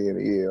 $15 million a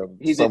year.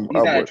 He's not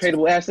a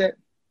tradable asset.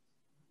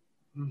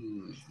 I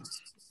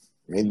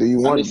mean, do you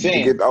want to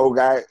get the old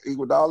guy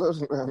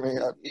Iguodala? I mean,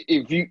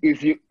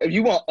 if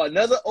you want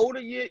another older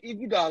year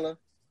Iguodala,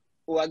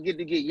 or I get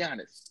to get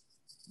Giannis,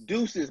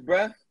 deuces,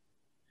 bruh.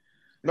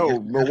 No,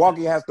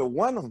 Milwaukee has to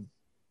win them.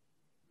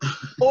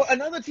 Or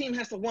another team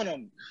has to win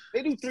them.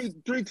 They do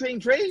three team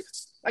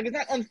trades. Like it's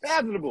not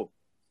unfathomable.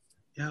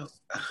 Yeah,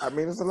 I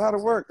mean, it's a lot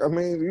of work. I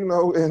mean,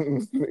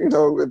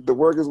 if the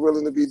work is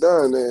willing to be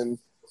done, and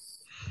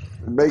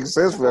It makes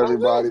sense for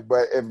everybody,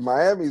 but if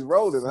Miami's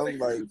rolling, I'm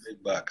like,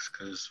 big bucks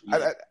because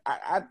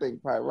I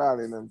think Pat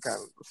Riley and them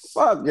kind of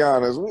fuck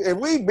Giannis. If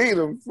we beat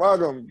them, fuck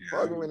them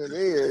in his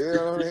ear. You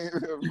know what I mean?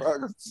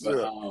 Fuck 'em.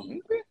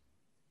 But,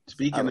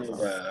 speaking of,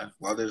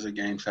 while there's a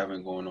Game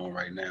 7 going on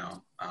right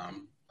now,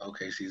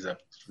 OKC's up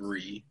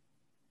 3.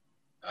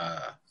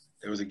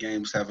 There was a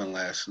Game 7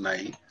 last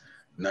night,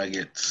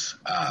 Nuggets,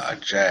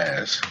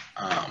 Jazz.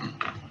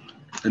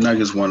 The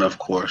Nuggets won, of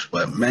course,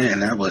 but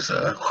man,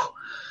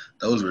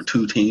 those were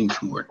two teams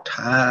who were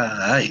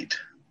tight.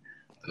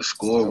 The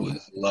score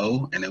was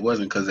low, and it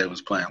wasn't because they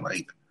was playing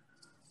like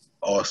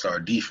all-star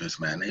defense,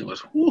 man. It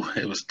was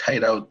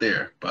tight out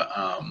there. But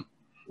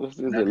is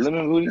it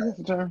lemon booty? What's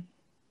the term?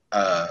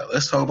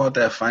 Let's talk about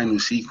that final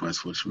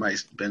sequence, which might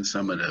have been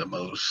some of the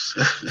most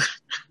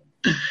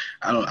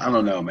I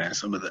don't know, man.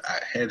 Some of the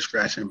head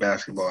scratching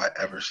basketball I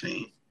ever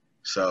seen.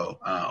 So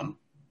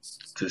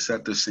to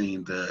set the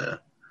scene, the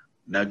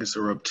Nuggets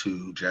are up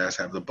 2, Jazz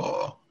have the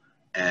ball,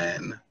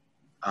 and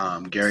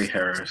Gary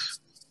Harris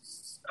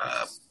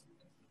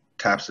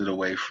taps it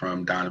away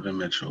from Donovan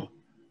Mitchell.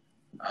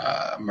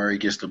 Murray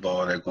gets the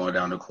ball. They're going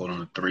down the court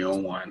on a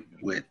 3-on-1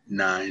 with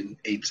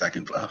 8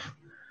 seconds left.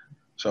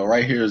 So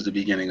right here is the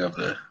beginning of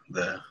the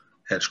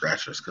head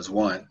scratchers because,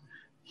 one,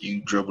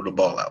 you dribble the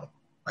ball out.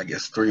 I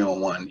guess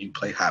 3-on-1, you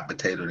play hot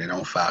potato. They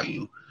don't foul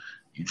you.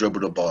 You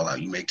dribble the ball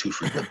out. You make 2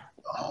 free throws.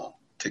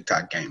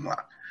 TikTok game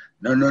lock.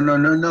 No,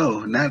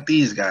 not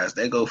these guys.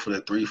 They go for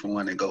the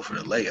 3-for-1 and go for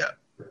the layup.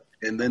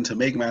 And then to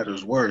make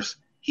matters worse,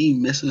 he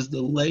misses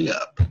the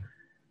layup.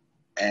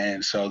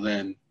 And so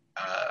then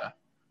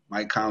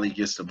Mike Conley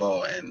gets the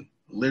ball and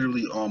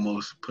literally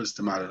almost puts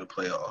them out of the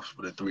playoffs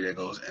with a 3 that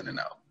goes in and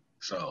out.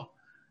 So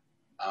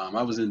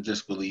I was in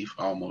disbelief.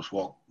 I almost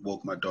woke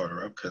my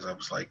daughter up because I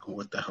was like,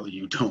 what the hell are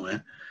you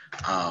doing?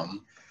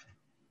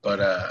 But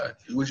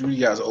what were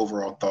you guys'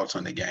 overall thoughts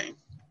on the game?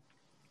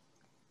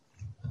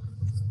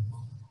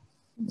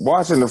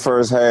 Watching the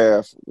first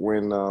half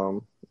when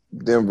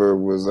Denver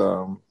was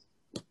up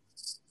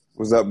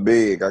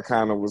big, I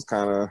was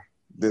kind of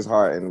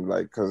disheartened,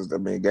 like, because I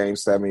mean, Game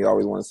 7, you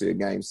always want to see a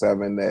Game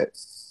 7 that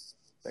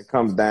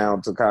comes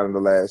down to kind of the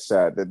last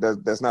shot.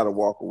 That's not a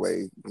walk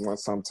away. You want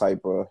some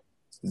type of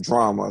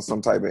drama,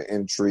 some type of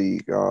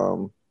intrigue.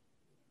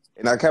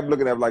 And I kept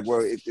looking at it like,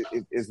 well,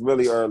 it's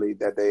really early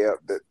that they up.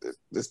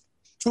 It's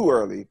too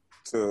early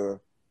to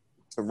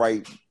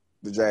write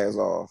the Jazz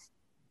off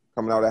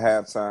coming out at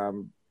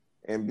halftime.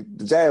 And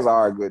the Jazz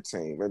are a good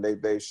team, and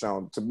they've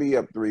shown to be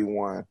up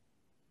 3-1.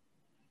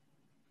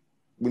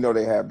 We know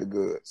they have the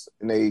goods,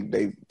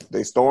 and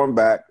they stormed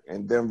back,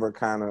 and Denver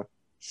kind of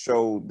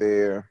showed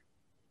their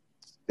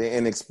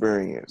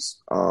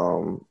inexperience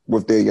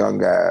with their young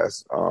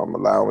guys,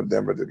 allowing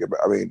Denver to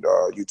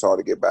Utah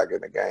to get back in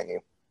the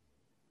game.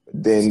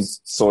 Then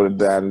sort of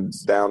down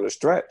the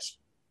stretch,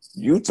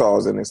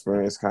 Utah's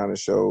inexperience kind of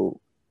showed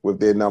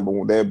with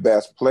their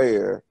best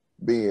player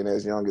being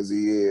as young as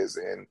he is,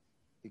 and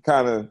he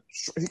kind of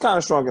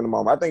shrunk in the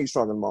moment. I think he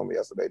shrunk in the moment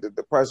yesterday.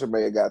 The pressure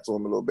may have got to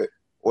him a little bit,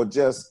 or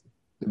just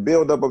the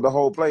buildup of the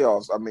whole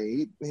playoffs. I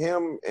mean,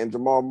 him and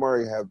Jamal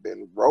Murray have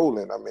been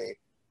rolling. I mean,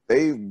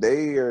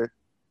 they are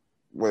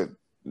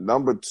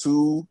number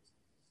 2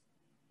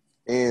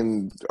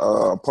 in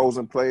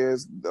opposing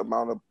players, the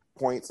amount of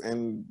points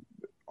in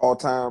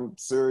all-time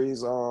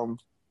series through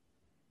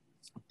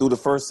the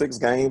first 6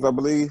 games, I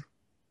believe.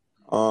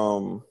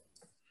 And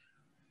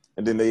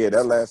then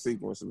that last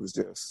sequence, it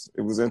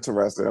was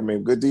interesting. I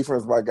mean, good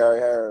defense by Gary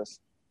Harris.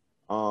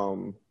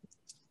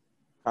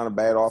 Kind of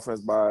bad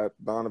offense by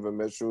Donovan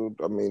Mitchell.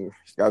 I mean,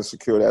 got to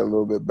secure that a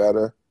little bit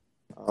better.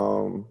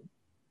 And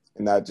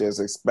not just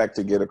expect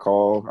to get a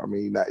call. I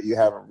mean, you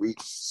haven't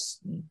reached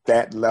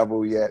that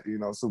level yet,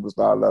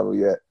 superstar level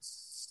yet.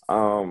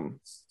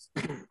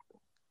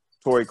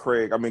 Torrey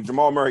Craig. I mean,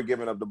 Jamal Murray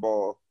giving up the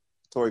ball.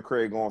 Torrey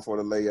Craig going for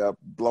the layup,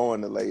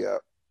 blowing the layup.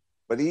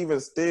 But even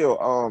still,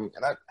 and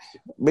I've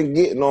been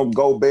getting on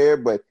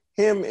Gobert, but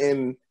him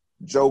and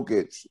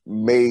Jokic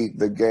made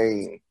the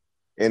game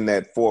in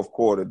that fourth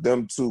quarter.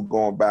 Them two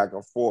going back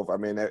and forth. I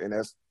mean, and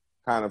that's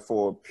kind of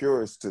for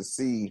purists to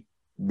see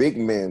big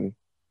men,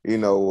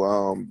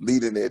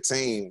 leading their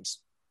teams.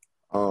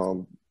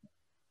 Almost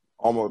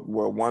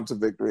one to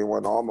victory and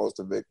one almost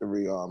to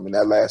victory. And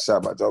that last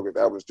shot by Jokic,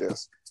 that was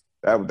just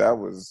that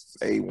was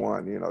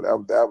A1.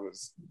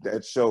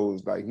 That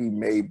shows like he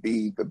may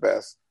be the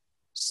best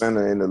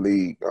center in the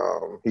league.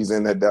 He's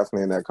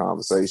definitely in that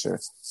conversation.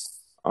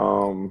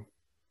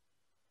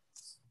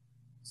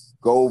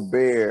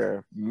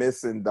 Gobert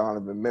missing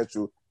Donovan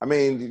Mitchell. I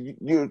mean,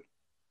 you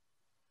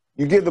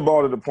give the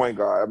ball to the point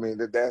guard. I mean,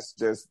 that's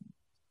just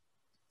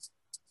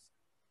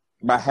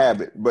by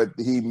habit. But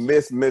he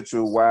missed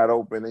Mitchell wide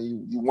open,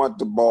 and you want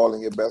the ball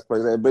in your best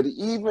place. But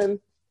even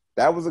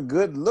that was a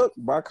good look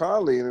by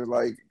Conley, and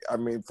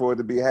for it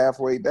to be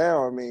halfway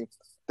down. I mean,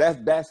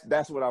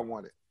 that's what I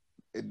wanted.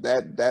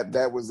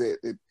 That was it.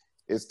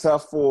 It's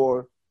tough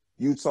for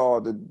Utah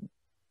to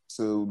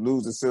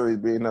lose the series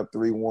being up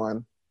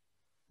 3-1,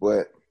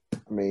 but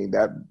I mean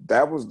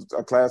that was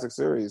a classic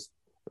series.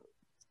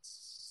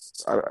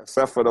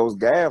 except for those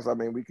gaffes, I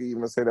mean, we could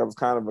even say that was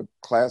kind of a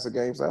classic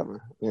Game 7,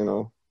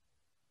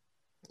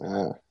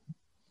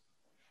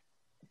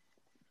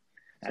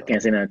 I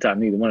can't say nothing top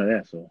neither one of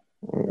that, so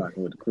I'm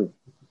rocking with the crew.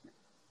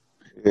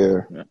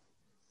 Yeah.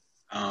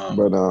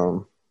 But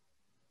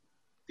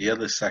the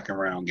other second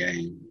round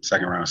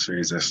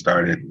series that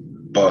started,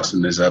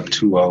 Boston is up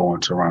 2-0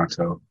 on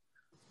Toronto.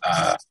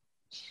 I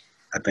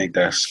think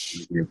that's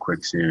going to be a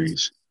quick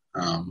series.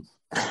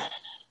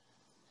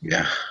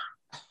 Yeah.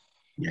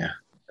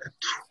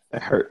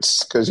 It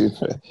hurts because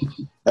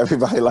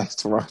everybody likes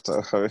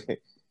Toronto.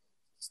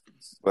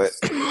 But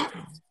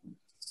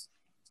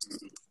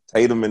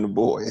Tatum and the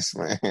boys,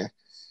 man.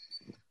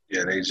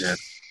 Yeah, they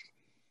just.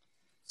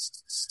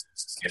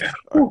 Yeah.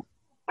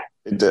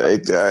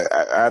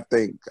 I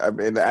think.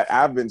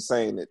 I've been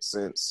saying it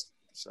since.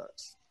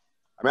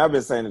 I've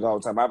been saying it all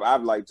the time.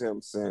 I've liked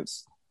him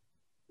since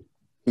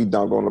he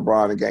dunked on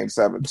LeBron in Game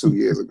 7 2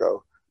 years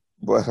ago.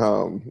 But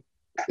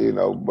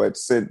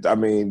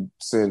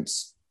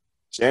since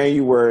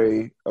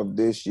January,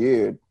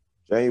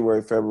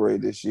 February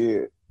this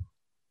year,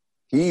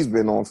 he's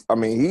been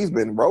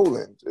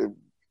rolling.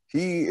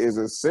 He is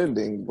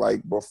ascending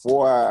like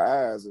before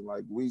our eyes, and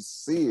like we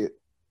see it,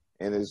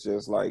 and it's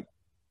just like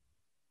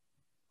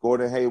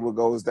Gordon Hayward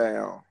goes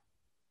down,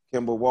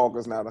 Kemba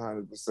Walker's not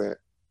 100%,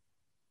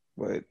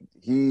 but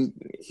he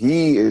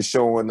is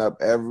showing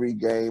up every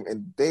game,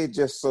 and they're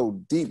just so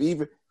deep.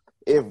 Even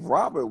if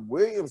Robert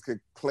Williams could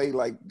play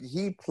like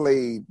he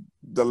played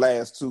the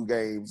last 2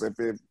 games, if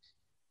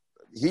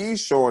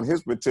he's showing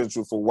his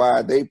potential for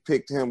why they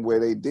picked him where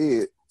they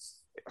did.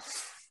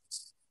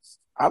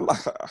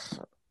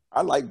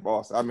 I like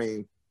Boston. I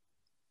mean,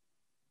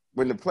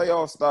 when the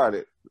playoffs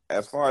started,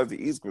 as far as the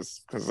East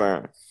was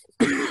concerned,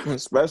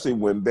 especially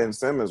when Ben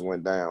Simmons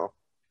went down,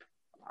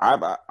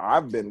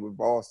 I've been with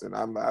Boston.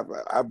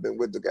 I've been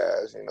with the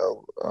guys,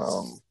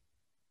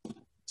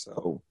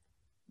 So,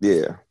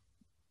 yeah,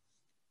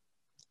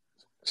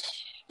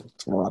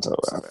 Toronto.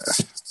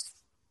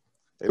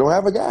 They don't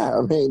have a guy. I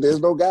mean, there's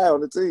no guy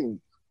on the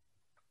team.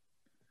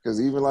 Because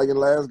even like in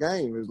the last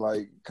game, it's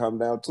like come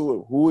down to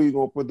it. Who are you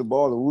going to put the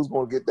ball in? Who's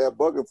going to get that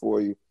bucket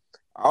for you?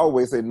 I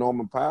always say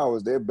Norman Powell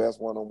is their best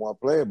one-on-one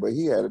player, but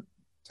he had a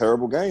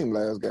terrible game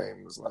last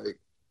game. It's like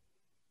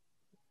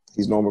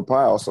he's Norman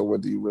Powell, so what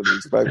do you really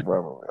expect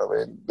from him? I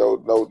mean, no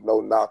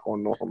knock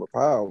on Norman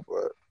Powell,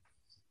 but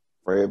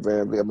Fred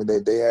VanVleet, I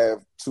mean, they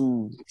have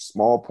 2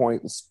 small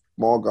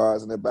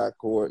guards in their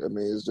backcourt. I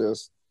mean, it's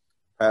just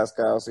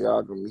Pascal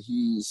Siakam.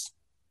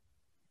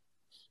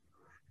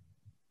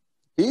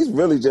 He's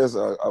really just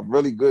a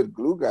really good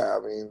glue guy. I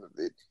mean,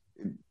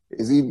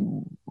 is he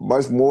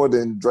much more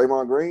than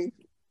Draymond Green?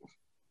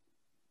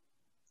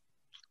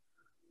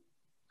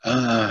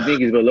 You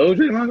think he's below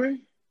Draymond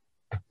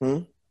Green?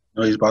 No,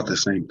 he's about the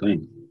same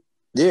thing.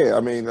 Yeah, I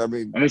mean. I'm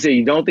gonna say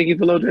you don't think he's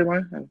below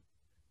Draymond?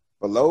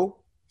 Below?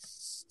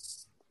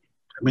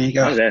 I mean, he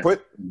got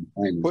put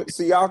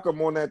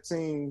Siakam on that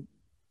team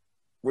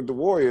with the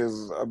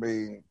Warriors. I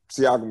mean,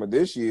 Siakam of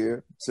this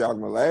year,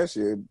 Siakam of last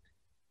year.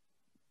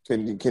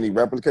 Can he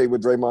replicate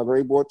what Draymond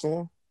Green brought to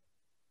him?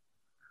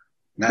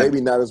 Maybe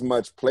not as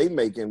much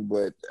playmaking,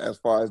 but as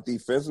far as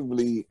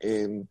defensively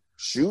and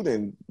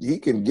shooting, he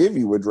can give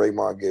you what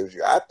Draymond gives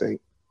you, I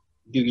think.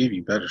 He'll give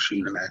you better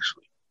shooting,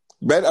 actually.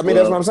 That's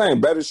what I'm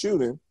saying. Better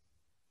shooting.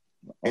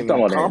 I'm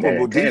talking about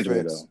comparable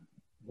defense.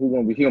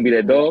 He gonna be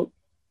that dog?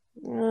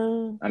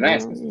 I'm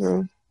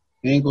asking.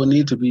 He ain't gonna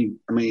need to be.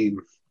 I mean,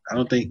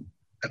 I think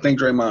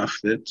Draymond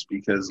fits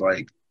because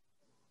like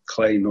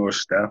Clay nor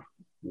Steph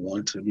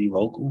want to be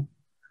vocal.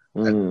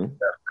 I think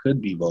Steph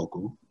could be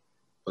vocal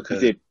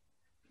because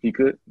he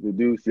could. The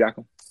dude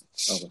Siakam.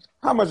 Okay.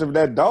 How much of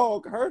that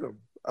dog hurt him?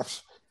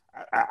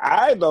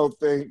 I don't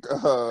think.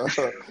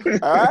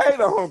 I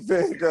don't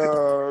think.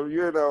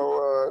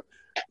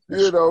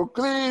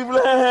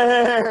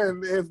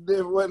 Cleveland. If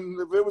it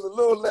was a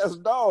little less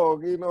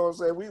dog, you know what I'm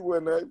saying, we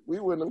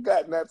wouldn't have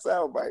gotten that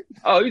soundbite.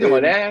 Oh, you talking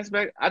about that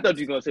aspect? I thought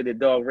you were gonna say the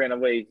dog ran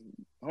away.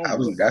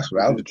 That's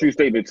what I was. A true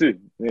statement too.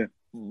 Yeah.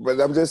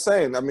 But I'm just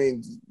saying. I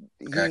mean,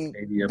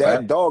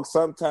 that dog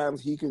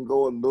sometimes he can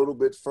go a little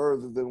bit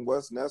further than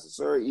what's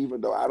necessary. Even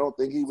though I don't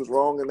think he was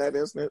wrong in that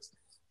instance.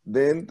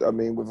 Then, I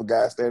mean, with a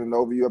guy standing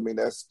over you, I mean,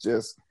 that's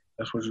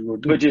what you're gonna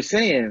do. But you're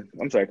saying,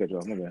 I'm sorry, cut you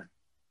off. My bad.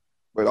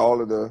 But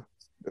all of the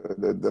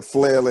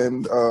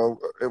flailing,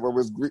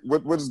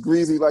 what does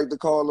Greasy like to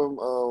call him?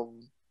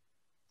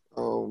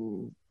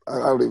 I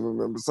don't even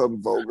remember,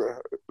 something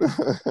vulgar.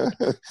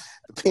 The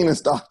penis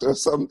doctor, or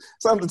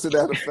something to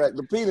that effect.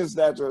 The penis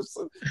doctor,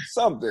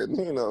 something,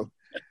 you know.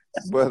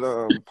 But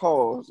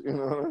pause, you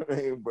know what I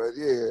mean. But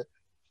yeah,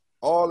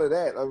 all of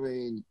that, I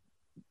mean,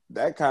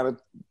 that kind of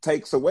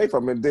takes away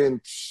from it. Then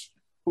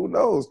who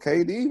knows?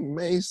 KD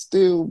may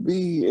still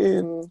be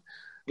in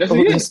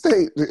Golden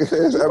State.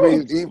 I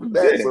mean, even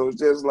that. Yeah. So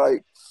it's just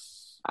like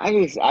I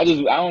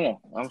don't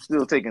know. I'm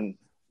still taking.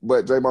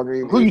 But Draymond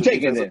Green. Who you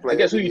taking then? I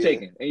guess who you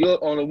taking? And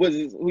you're on the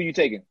Wizards. Who you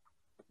taking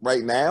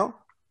right now?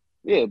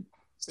 Yeah,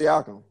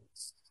 Siakam.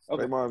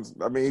 Okay. Draymond's.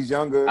 I mean, he's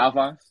younger.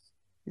 Alphonse.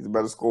 He's a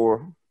better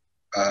scorer.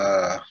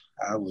 I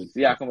would.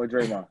 Siakam or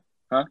Draymond?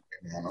 Huh?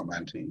 On my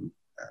team.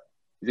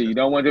 You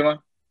don't want Draymond?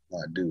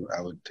 I do.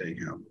 I would take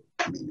him.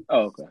 I mean,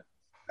 okay.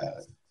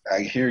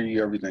 I hear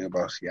you everything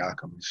about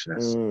Siakam. It's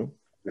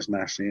just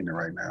not seeing it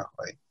right now.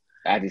 Like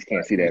I just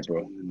can't see that,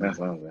 bro. That's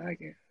what I'm saying. I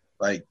can't.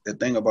 Like the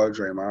thing about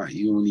Draymond,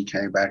 even when he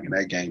came back in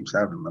that game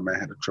 7, the man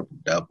had a triple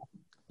double.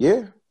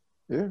 Yeah.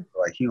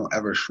 Like he don't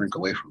ever shrink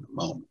away from the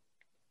moment.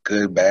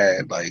 Good,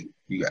 bad, like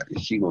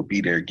he gonna be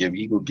there.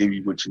 He gonna give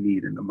you what you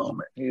need in the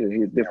moment.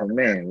 He's a different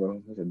man,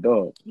 bro. He's a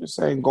dog. Just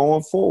saying,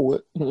 going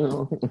forward, you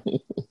know.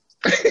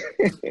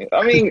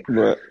 I mean,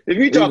 but if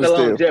you talk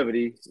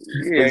longevity,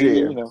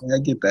 you know. I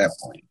get that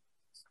point.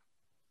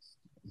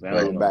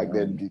 But back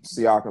then,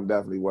 Siakam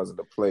definitely wasn't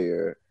a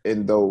player.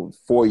 And though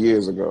 4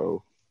 years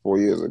ago,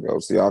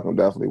 Siakam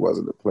definitely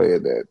wasn't the player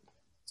that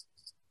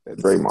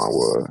Draymond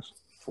was.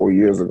 4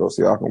 years ago,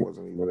 Siakam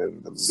wasn't even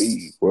in the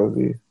league, was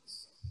he?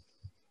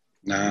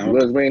 No.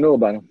 Nah. We ain't know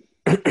about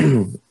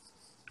him.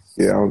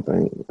 Yeah, I don't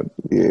think.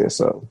 Yeah,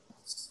 so.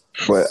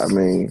 But, I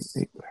mean,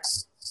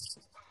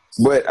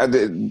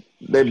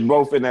 they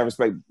both, in that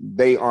respect,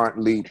 they aren't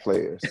league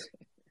players.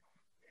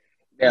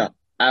 Yeah,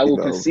 I will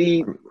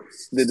concede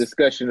the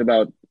discussion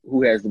about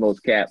who has the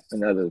most cap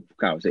and other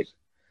conversation.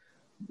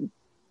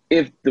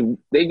 If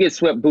they get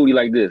swept booty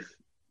like this,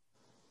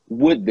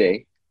 would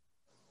they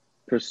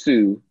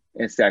pursue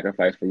and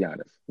sacrifice for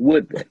Giannis?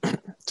 Would they?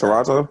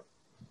 Toronto?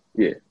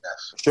 Yeah.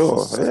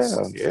 Sure.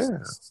 Yeah.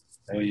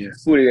 Oh, yeah.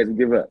 Who do they have to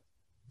give up?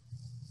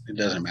 It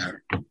doesn't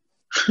matter.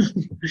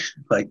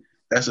 Like,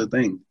 that's the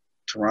thing.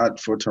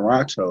 For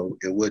Toronto,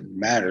 it wouldn't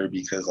matter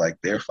because, like,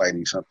 they're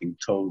fighting something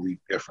totally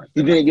different.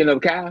 You didn't get no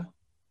Kyle?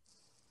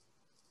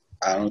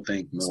 I don't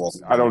think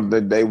Milwaukee. I don't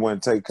think they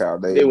wouldn't take Kyle.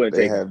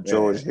 They have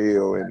George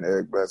Hill and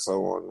Eric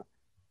Bledsoe on.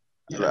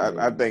 Yeah,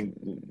 I think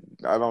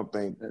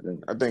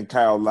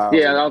Kyle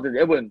Lowry. Yeah, I don't think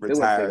they wouldn't.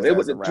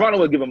 Toronto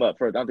would give him up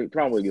first. I don't think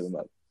Toronto would give him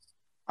up.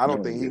 I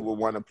don't think he would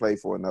want to play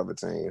for another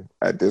team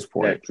at this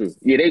point. That's true.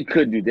 Yeah, they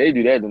could do. They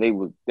do that, then they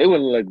would. They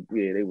wouldn't like.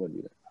 Yeah, they wouldn't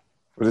do that.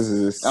 But this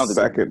is his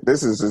second.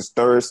 This is his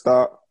third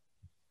stop.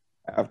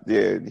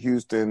 After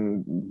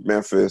Houston,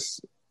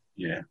 Memphis.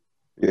 Yeah.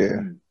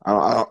 Yeah.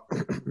 I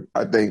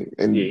think.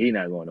 And he's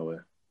not going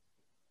nowhere.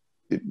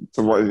 I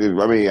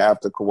mean,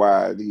 after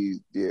Kawhi,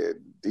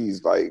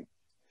 he's like.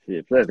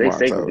 Yeah, plus they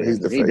say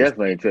he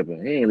definitely ain't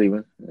tripping. He ain't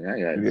leaving. I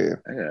got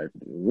a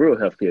real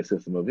healthcare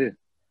system up here.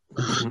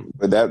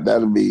 But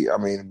that'll be. I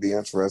mean, it'd be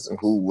interesting.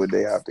 Who would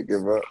they have to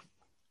give up?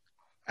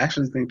 I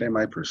actually think they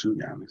might pursue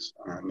Giannis.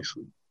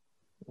 Honestly,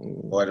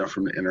 or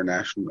from the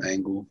international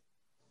angle.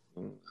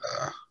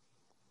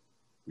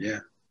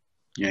 Yeah,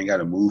 you ain't got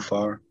to move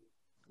far.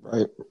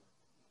 Right.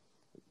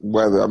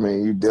 Weather. I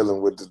mean, you're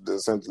dealing with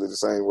essentially the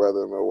same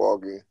weather in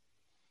Milwaukee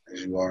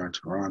as you are in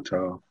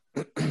Toronto.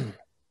 A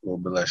little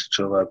bit less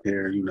chill up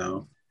here, you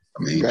know.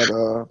 I mean, you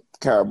got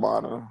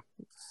Carolina.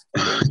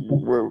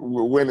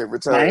 When it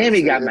returns.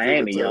 Miami got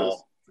Miami,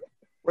 y'all.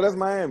 Well, that's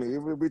Miami.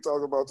 We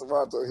talking about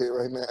Toronto here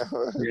right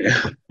now.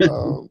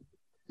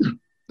 Yeah.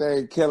 They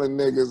ain't killing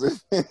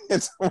niggas in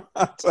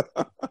Toronto.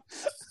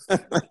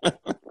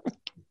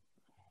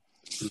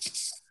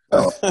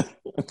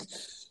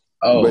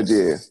 But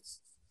yeah.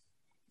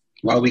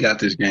 While we got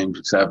this game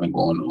 7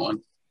 going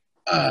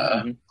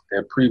on,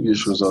 their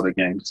previous result of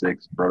game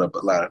 6 brought up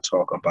a lot of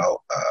talk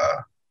about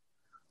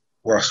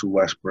Russell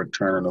Westbrook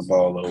turning the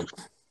ball over.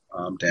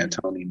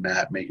 D'Antoni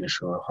not making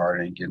sure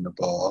Harden getting the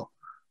ball,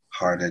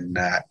 Harden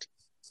not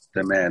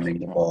demanding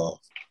the ball.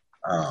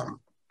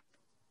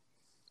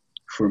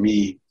 For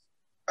me,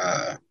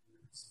 I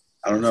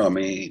don't know. I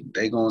mean,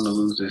 they going to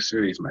lose this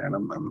series, man.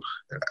 I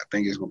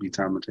think it's going to be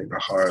time to take a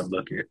hard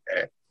look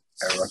at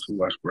Russell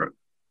Westbrook,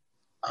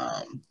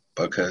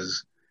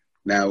 because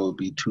now it will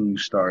be 2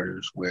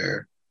 starters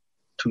where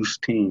 2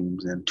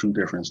 teams and 2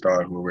 different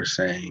stars where we're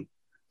saying,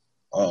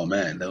 oh,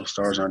 man, those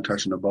stars aren't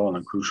touching the ball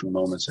in crucial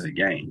moments of the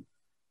game,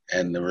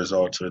 and the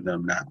results are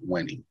them not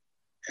winning.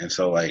 And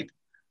so, like,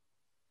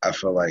 I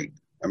feel like,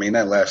 I mean,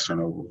 that last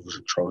turnover was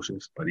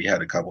atrocious, but he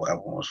had a couple other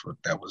ones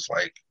that was,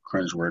 like,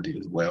 cringeworthy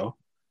as well.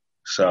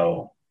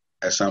 So,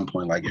 at some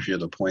point, like, if you're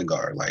the point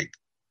guard, like,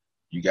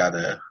 you got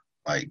to,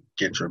 like,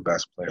 get your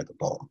best player the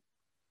ball.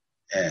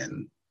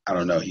 And I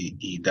don't know,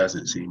 he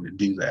doesn't seem to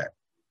do that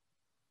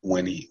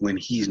when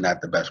he's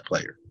not the best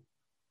player.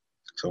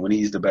 So when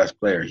he's the best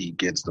player, he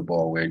gets the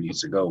ball where it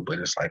needs to go. But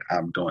it's like,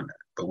 I'm doing that.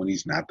 But when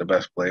he's not the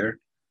best player,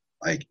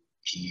 like,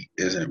 he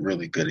isn't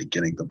really good at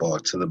getting the ball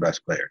to the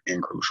best player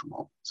in crucial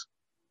moments.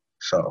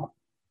 So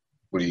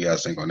what do you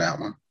guys think on that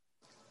one?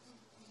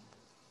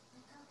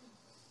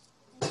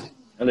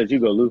 I'll let you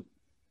go, Lou.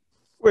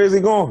 Where is he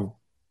going?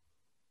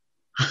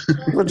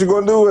 What you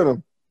going to do with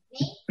him?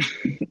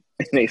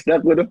 They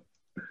stuck with him?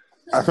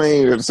 I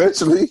mean,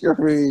 essentially.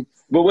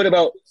 But what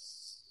about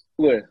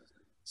where?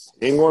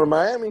 He ain't going to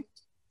Miami.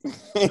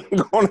 He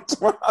ain't going to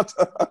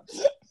Toronto.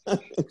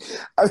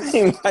 I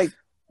mean, like,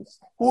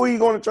 who are you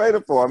going to trade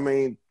him for? I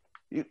mean,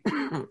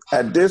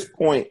 at this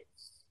point,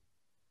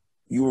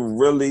 you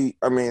really,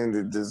 I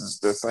mean, this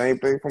is the same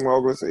thing from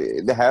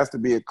Oklahoma. There has to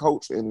be a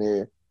coach in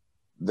there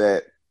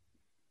that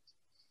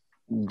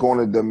going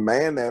to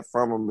demand that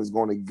from him, is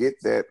going to get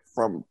that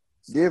from,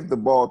 give the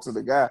ball to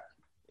the guy.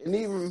 And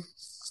even,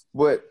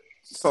 but,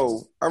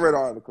 so I read an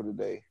article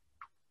today.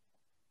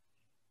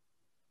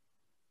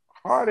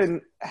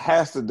 Harden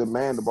has to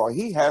demand the ball.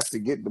 He has to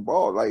get the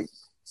ball. Like,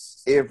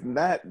 if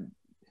not,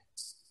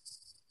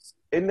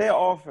 in their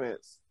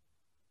offense,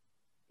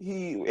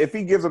 if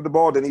he gives up the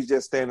ball, then he's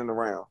just standing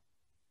around.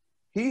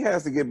 He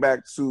has to get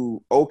back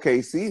to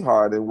OKC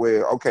Harden,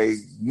 where, okay,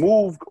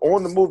 move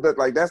on the move.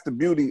 That's the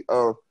beauty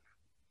of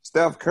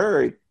Steph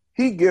Curry.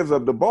 He gives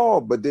up the ball,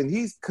 but then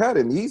he's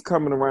cutting. He's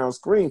coming around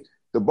screen.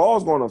 The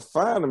ball's going to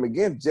find him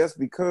again just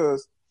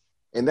because,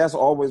 and that's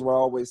always what I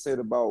always said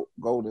about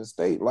Golden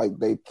State. Like,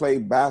 they play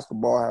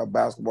basketball how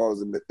basketball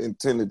is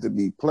intended to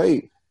be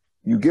played.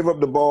 You give up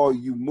the ball,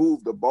 you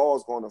move, the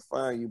ball's going to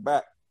find you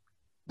back.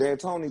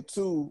 D'Antoni,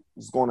 too,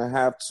 is going to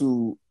have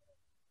to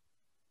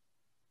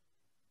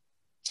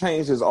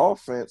change his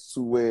offense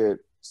to where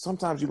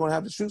sometimes you're going to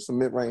have to shoot some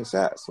mid-range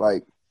shots.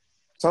 Like,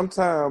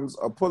 sometimes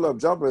a pull-up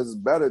jumper is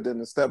better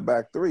than a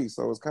step-back three.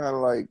 So it's kind of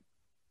like.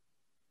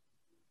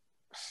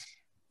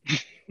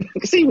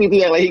 See me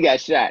do that like he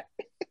got shot.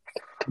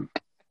 I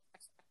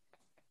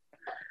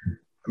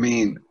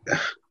mean,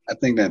 I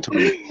think that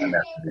Tony done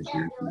that for this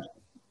year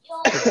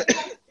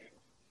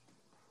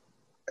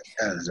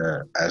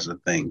as a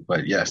thing.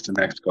 But yes, the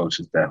next coach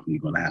is definitely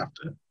going to have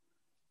to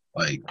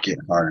get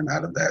Harden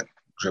out of that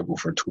dribble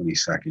for 20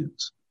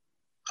 seconds,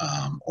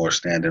 or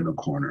stand in the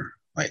corner,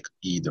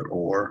 either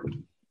or.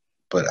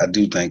 But I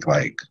do think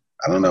I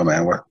don't know,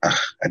 man.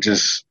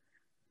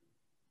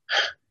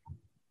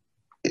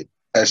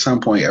 At some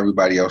point,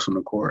 everybody else on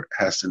the court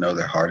has to know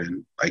that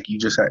Harden, you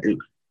just had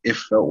it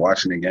felt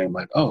watching the game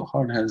oh,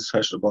 Harden hasn't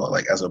touched the ball.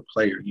 As a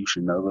player, you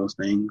should know those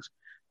things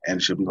and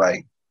should be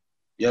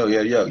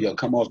yo,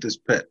 come off this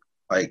pick.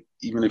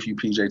 Even if you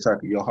PJ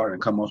Tucker, yo, Harden,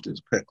 come off this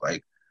pick.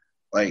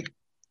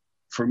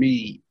 For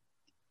me,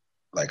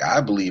 I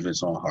believe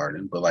it's on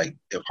Harden, but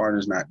if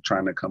Harden's not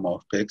trying to come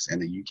off picks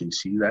and then you can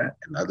see that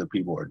and other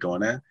people are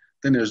doing that,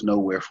 then there's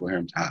nowhere for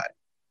him to hide.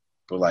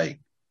 But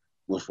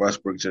with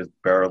Westbrook just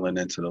barreling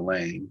into the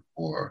lane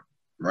or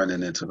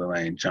running into the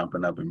lane,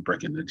 jumping up and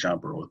breaking the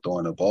jumper or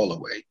throwing the ball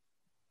away,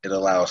 it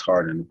allows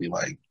Harden to be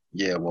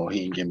yeah, well,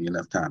 he didn't give me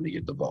enough time to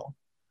get the ball.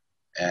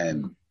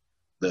 And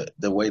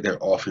the way their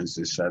offense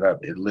is set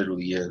up, it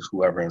literally is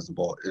whoever has the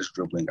ball is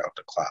dribbling out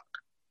the clock.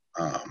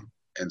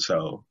 And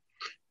so,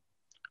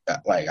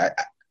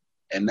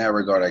 in that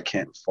regard, I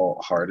can't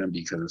fault Harden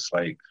because it's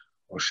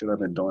well, shit, I've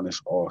been doing this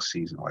all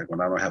season.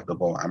 When I don't have the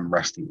ball, I'm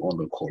resting on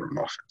the court on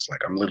offense.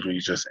 I'm literally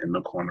just in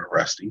the corner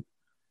resting.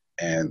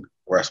 And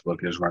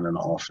Westbrook is running the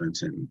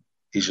offense, and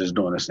he's just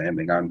doing the same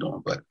thing I'm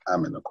doing, but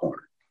I'm in the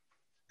corner.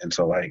 And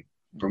so,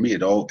 for me,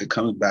 it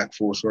comes back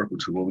full circle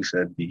to what we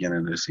said at the beginning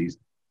of the season.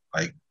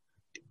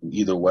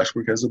 Either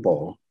Westbrook has the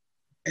ball,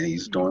 and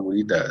he's doing what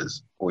he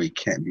does, or he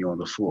can't be on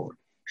the floor.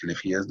 And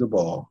if he has the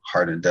ball,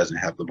 Harden doesn't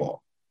have the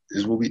ball.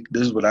 This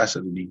is what I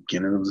said at the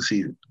beginning of the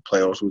season. The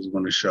playoffs was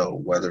going to show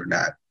whether or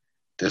not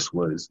this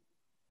was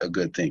a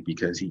good thing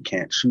because he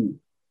can't shoot.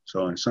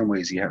 So in some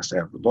ways he has to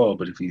have the ball,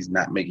 but if he's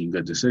not making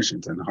good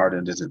decisions and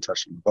Harden isn't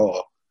touching the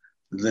ball,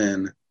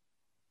 then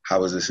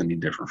how is this any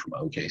different from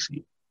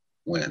OKC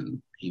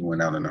when he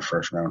went out in the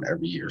first round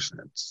every year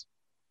since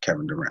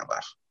Kevin Durant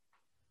left?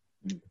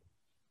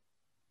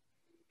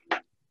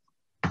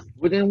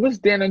 But then what's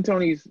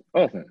D'Antoni's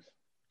offense?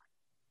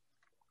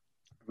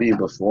 I mean,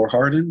 before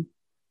Harden,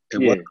 it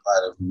was a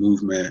lot of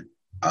movement,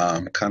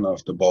 kind of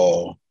off the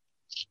ball.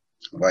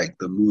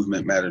 The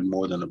movement mattered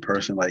more than the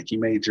person. He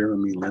made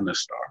Jeremy Lin a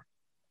star.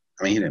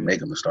 I mean, he didn't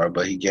make him a star,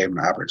 but he gave him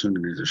the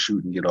opportunity to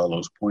shoot and get all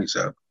those points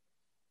up.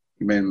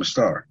 He made him a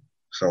star.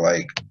 So,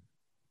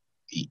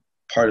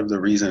 part of the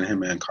reason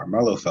him and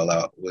Carmelo fell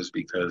out was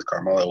because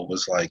Carmelo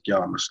was yo,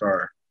 I'm a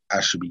star.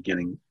 I should be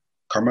getting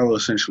 – Carmelo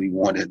essentially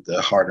wanted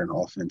the Harden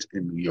offense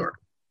in New York.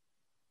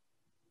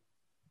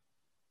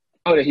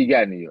 Oh, that he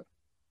got in New York.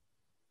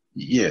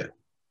 Yeah.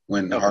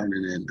 When Melo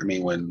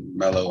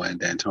and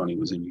D'Antoni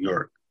was in New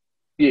York.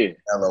 Yeah.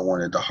 Melo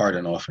wanted the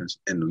Harden offense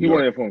in New York. He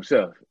wanted it for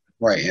himself.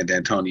 Right, and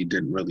D'Antoni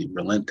didn't really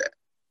relent that.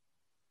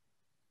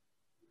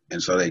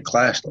 And so they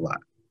clashed a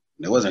lot.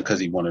 And it wasn't because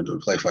he wanted to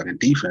play fucking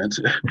defense.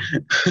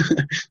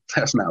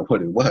 That's not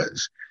what it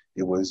was.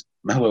 It was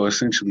Melo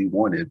essentially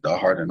wanted the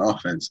Harden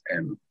offense,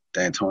 and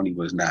D'Antoni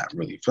was not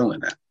really feeling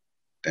that.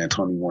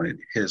 D'Antoni wanted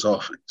his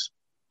offense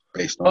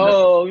based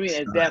on you mean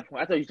at that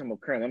point. I thought you were talking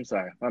about currently. I'm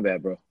sorry. My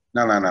bad, bro.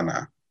 No.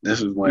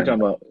 This is when you're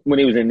talking about when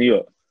he was in New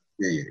York.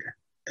 Yeah.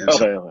 And okay.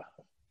 So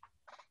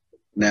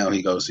now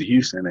he goes to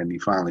Houston, and he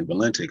finally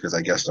relented because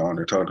I guess the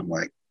owner told him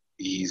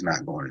he's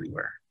not going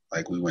anywhere.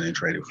 We went and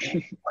traded for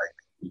him.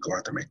 We go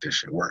out to make this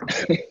shit work.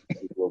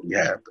 What we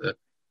have to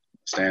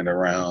stand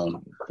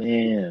around,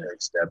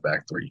 step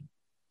back three.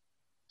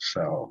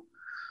 So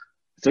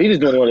he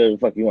just doing whatever the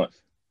fuck he wants.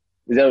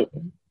 Is that?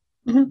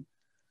 Mm-hmm.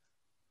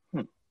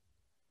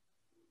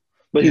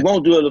 But he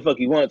won't do what the fuck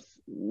he wants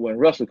when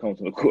Russell comes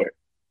to the court.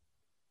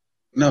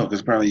 No, because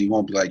apparently he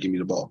won't be like, give me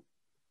the ball.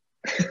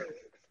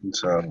 And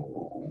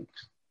so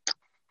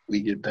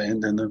we get the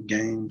ending of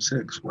game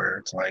 6 where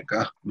it's like,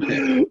 oh,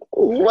 man.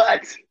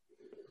 What?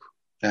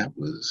 That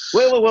was.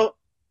 Wait.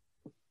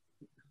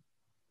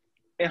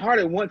 And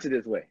Harden wants it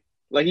this way.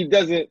 Like, he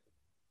doesn't.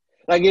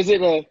 Like, is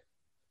it a. If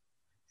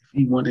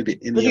he wanted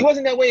it in Because he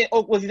wasn't that way in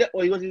was he that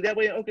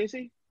way in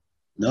OKC?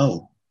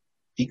 No.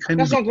 He couldn't.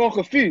 That's why I'm all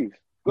confused.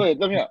 Go ahead,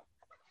 let me out.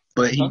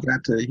 But he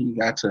got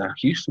to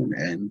Houston,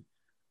 and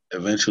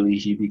eventually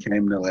he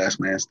became the last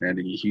man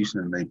standing in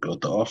Houston, and they built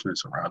the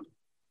offense around him.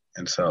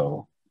 And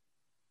so,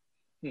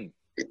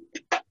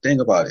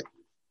 think about it.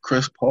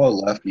 Chris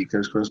Paul left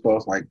because Chris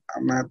Paul's like,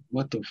 I'm not,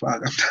 what the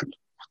fuck?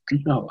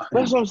 No.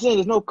 That's what I'm saying.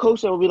 There's no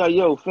coach that will be like,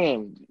 yo,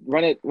 fam,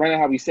 run it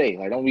how we say.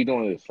 Like, don't be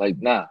doing this. Like,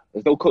 nah.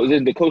 There's no coach.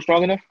 Is the coach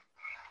strong enough?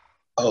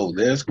 Oh,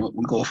 we're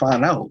going to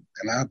find out.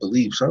 And I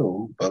believe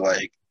so. But,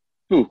 like,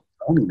 who?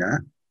 Only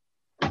not.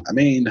 I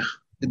mean,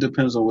 it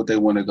depends on what they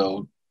want to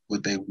go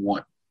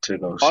see.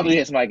 Also, you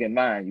had somebody in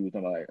mind. You were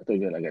talking about, like, I thought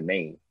you had, like, a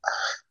name.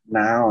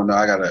 Nah, I don't know.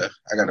 I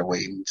gotta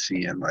wait and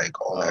see and,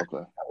 like, all that.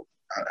 Okay.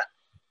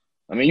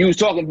 I mean, you was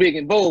talking big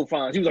and bold,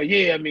 Fonz. You was like,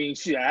 yeah, I mean,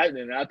 shit. I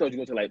thought you were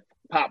going to, like,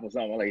 Pop or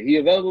something. Like, he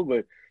available,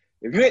 but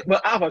if you ain't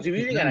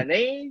got a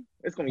name,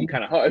 it's going to be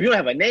kind of hard. If you don't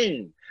have a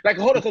name. Like,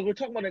 hold on, because we're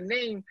talking about a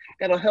name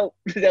that'll help,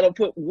 that'll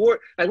put Ward.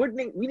 Like,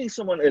 we need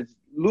someone that's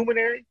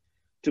luminary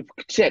to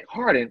check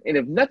Harden, and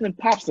if nothing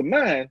pops to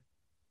mind.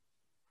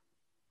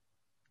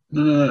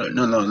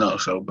 No.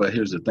 So, but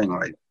here's the thing,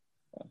 like,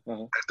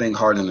 I think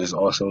Harden is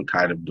also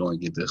tired of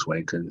doing it this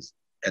way because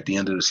at the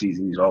end of the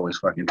season, he's always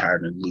fucking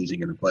tired of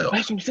losing in the playoffs.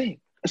 That's what I'm saying.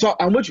 So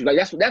I'm with you. Like,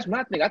 that's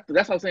my thing. That's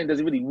what I'm saying. Does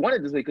he really want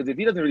it this way? Because if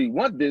he doesn't really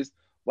want this,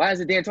 why is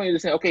it D'Antonio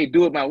just saying, okay,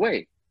 do it my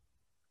way?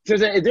 So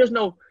if there's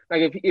no,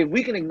 like, if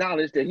we can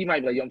acknowledge that he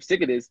might be like, yo, I'm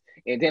sick of this,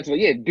 and D'Antonio,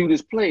 yeah, do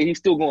this play, he's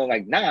still going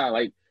like, nah,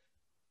 like,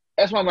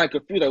 that's why I'm like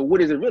confused. Like,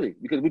 what is it really?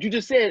 Because what you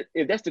just said,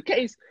 if that's the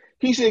case,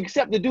 he should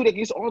accept the dude that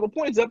gets all the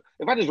points up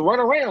if I just run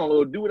around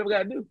or do whatever I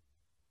got to do.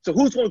 So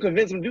who's going to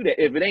convince him to do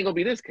that if it ain't going to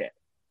be this cat?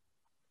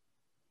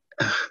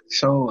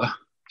 So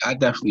I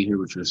definitely hear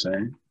what you're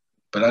saying,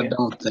 but I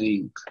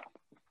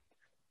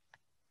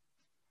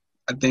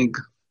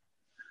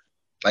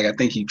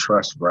think he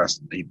trusts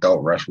Russ. He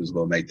thought Russ was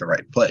going to make the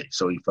right play,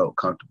 so he felt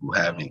comfortable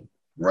having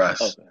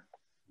Russ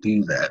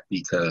do that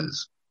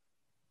because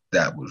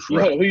that was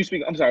right. Who you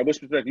speaking? I'm sorry. Which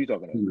perspective are you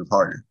talking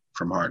about?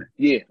 From Harden.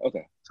 Yeah.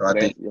 Okay. So I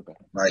think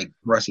like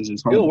Russ is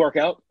his home. It'll work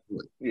out.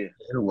 Yeah.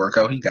 It'll work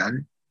out. He got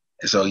it,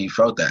 and so he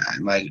felt that.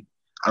 And like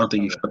I don't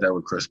think he felt that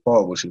with Chris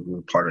Paul, which is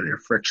part of their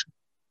friction.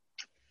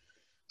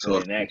 So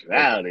in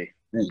actuality,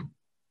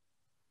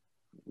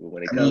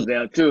 when it comes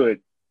down to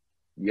it,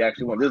 you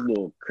actually want this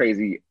little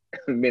crazy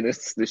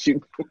menace to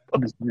shoot.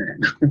 Like,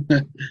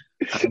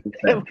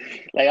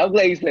 I'm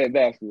glad he's playing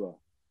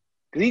basketball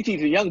because he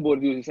teaches young boy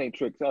to do the same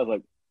tricks. So I was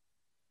like,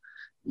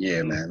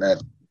 yeah, man,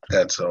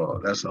 that's all.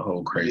 That's a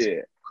whole crazy.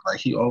 Yeah. Like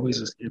he always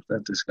escapes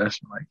that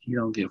discussion. Like he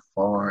don't get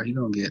far. He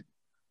don't get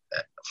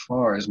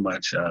far as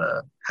much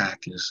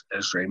hack as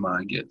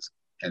Draymond gets,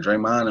 and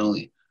Draymond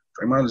only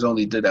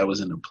did that was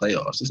in the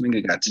playoffs. This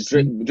nigga got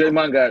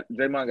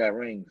Draymond got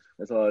rings.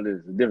 That's all it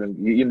is. You're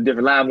in a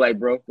different limelight,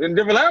 bro. You're in a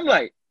different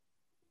limelight.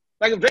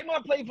 Like if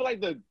Draymond played for like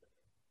the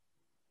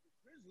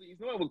Grizzlies,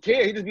 no one would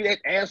care. He'd just be that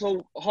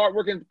asshole,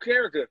 hardworking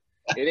character,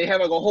 and they have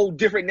like a whole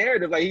different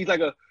narrative. Like he's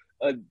like a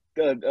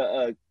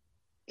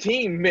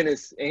team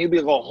menace, and he'd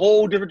be like a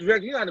whole different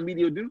direction. You know how the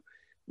media do.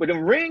 But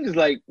them rings,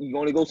 like you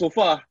only go so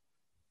far.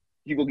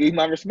 You go give him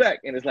my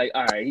respect, and it's like,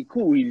 all right, he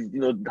cool. He's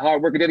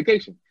hard work and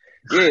dedication.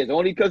 Yeah, it's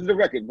only because of the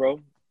record,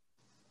 bro.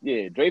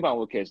 Yeah, Draymond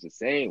will catch the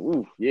same.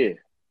 Ooh, yeah.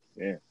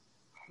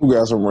 Who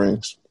got some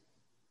rings?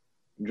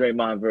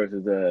 Draymond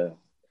versus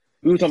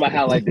we were talking about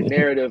how like the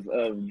narrative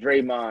of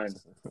Draymond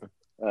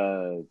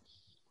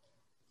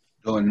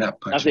doing that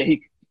punch. I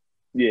think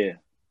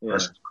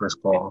versus Chris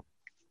Paul.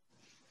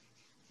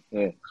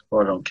 Yeah. Chris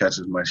Paul don't catch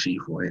as much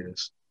heat for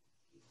his.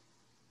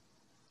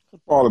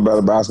 Paul a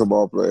better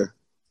basketball player.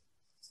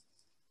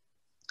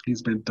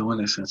 He's been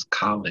doing it since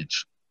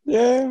college.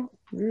 Yeah,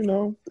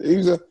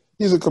 he's a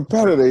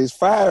competitor. He's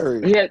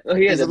fiery. He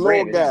has a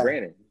little guy.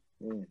 Brandon.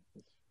 Yeah.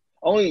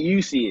 Only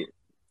you see it.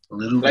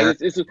 Little guy.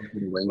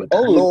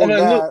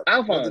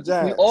 Alphonse,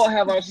 we all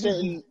have our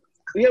certain.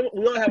 We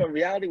all have a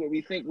reality where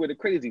we think we're the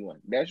crazy one.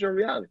 That's your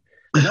reality.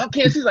 Y'all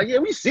can't see like, yeah,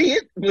 we see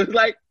it. But it's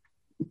like,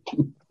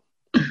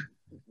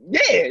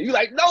 yeah, you're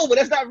like, no, but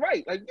that's not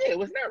right. Like, yeah,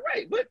 well, it's not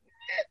right, but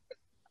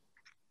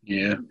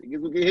yeah,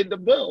 we can hit the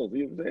balls.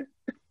 You know what I'm saying?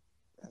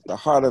 The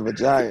heart of a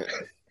giant.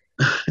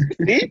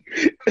 See?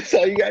 That's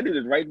all you gotta do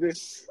is write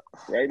it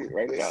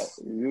out.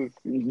 It's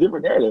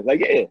different narrative. Like,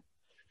 yeah,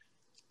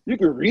 you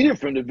can read it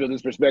from the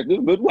villain's perspective,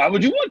 but why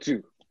would you want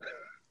to?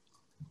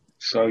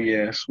 So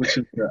yeah,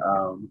 switching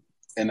to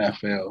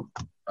NFL.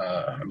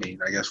 I mean,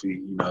 I guess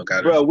we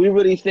got. Bro, we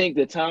really think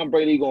that Tom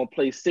Brady gonna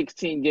play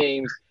 16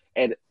 games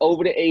at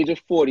over the age of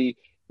 40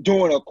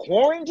 during a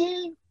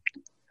quarantine?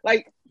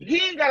 Like,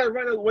 he ain't gotta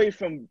run away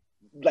from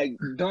like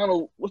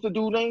Donald, what's the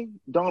dude name?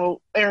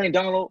 Aaron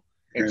Donald,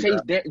 and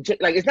Aaron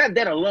like it's not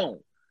that alone.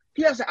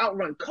 He has to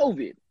outrun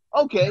COVID.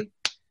 Okay.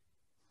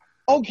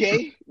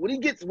 When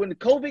the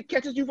COVID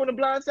catches you from the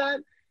blind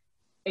side,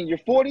 and you're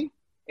 40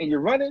 and you're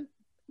running,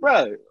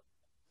 bro.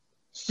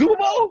 Super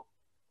Bowl,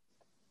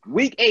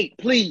 week 8,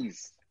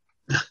 please.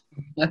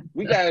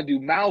 We gotta do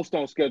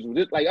milestone schedule.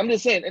 Like I'm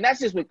just saying, and that's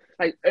just what,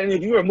 like. And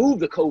if you remove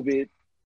the COVID,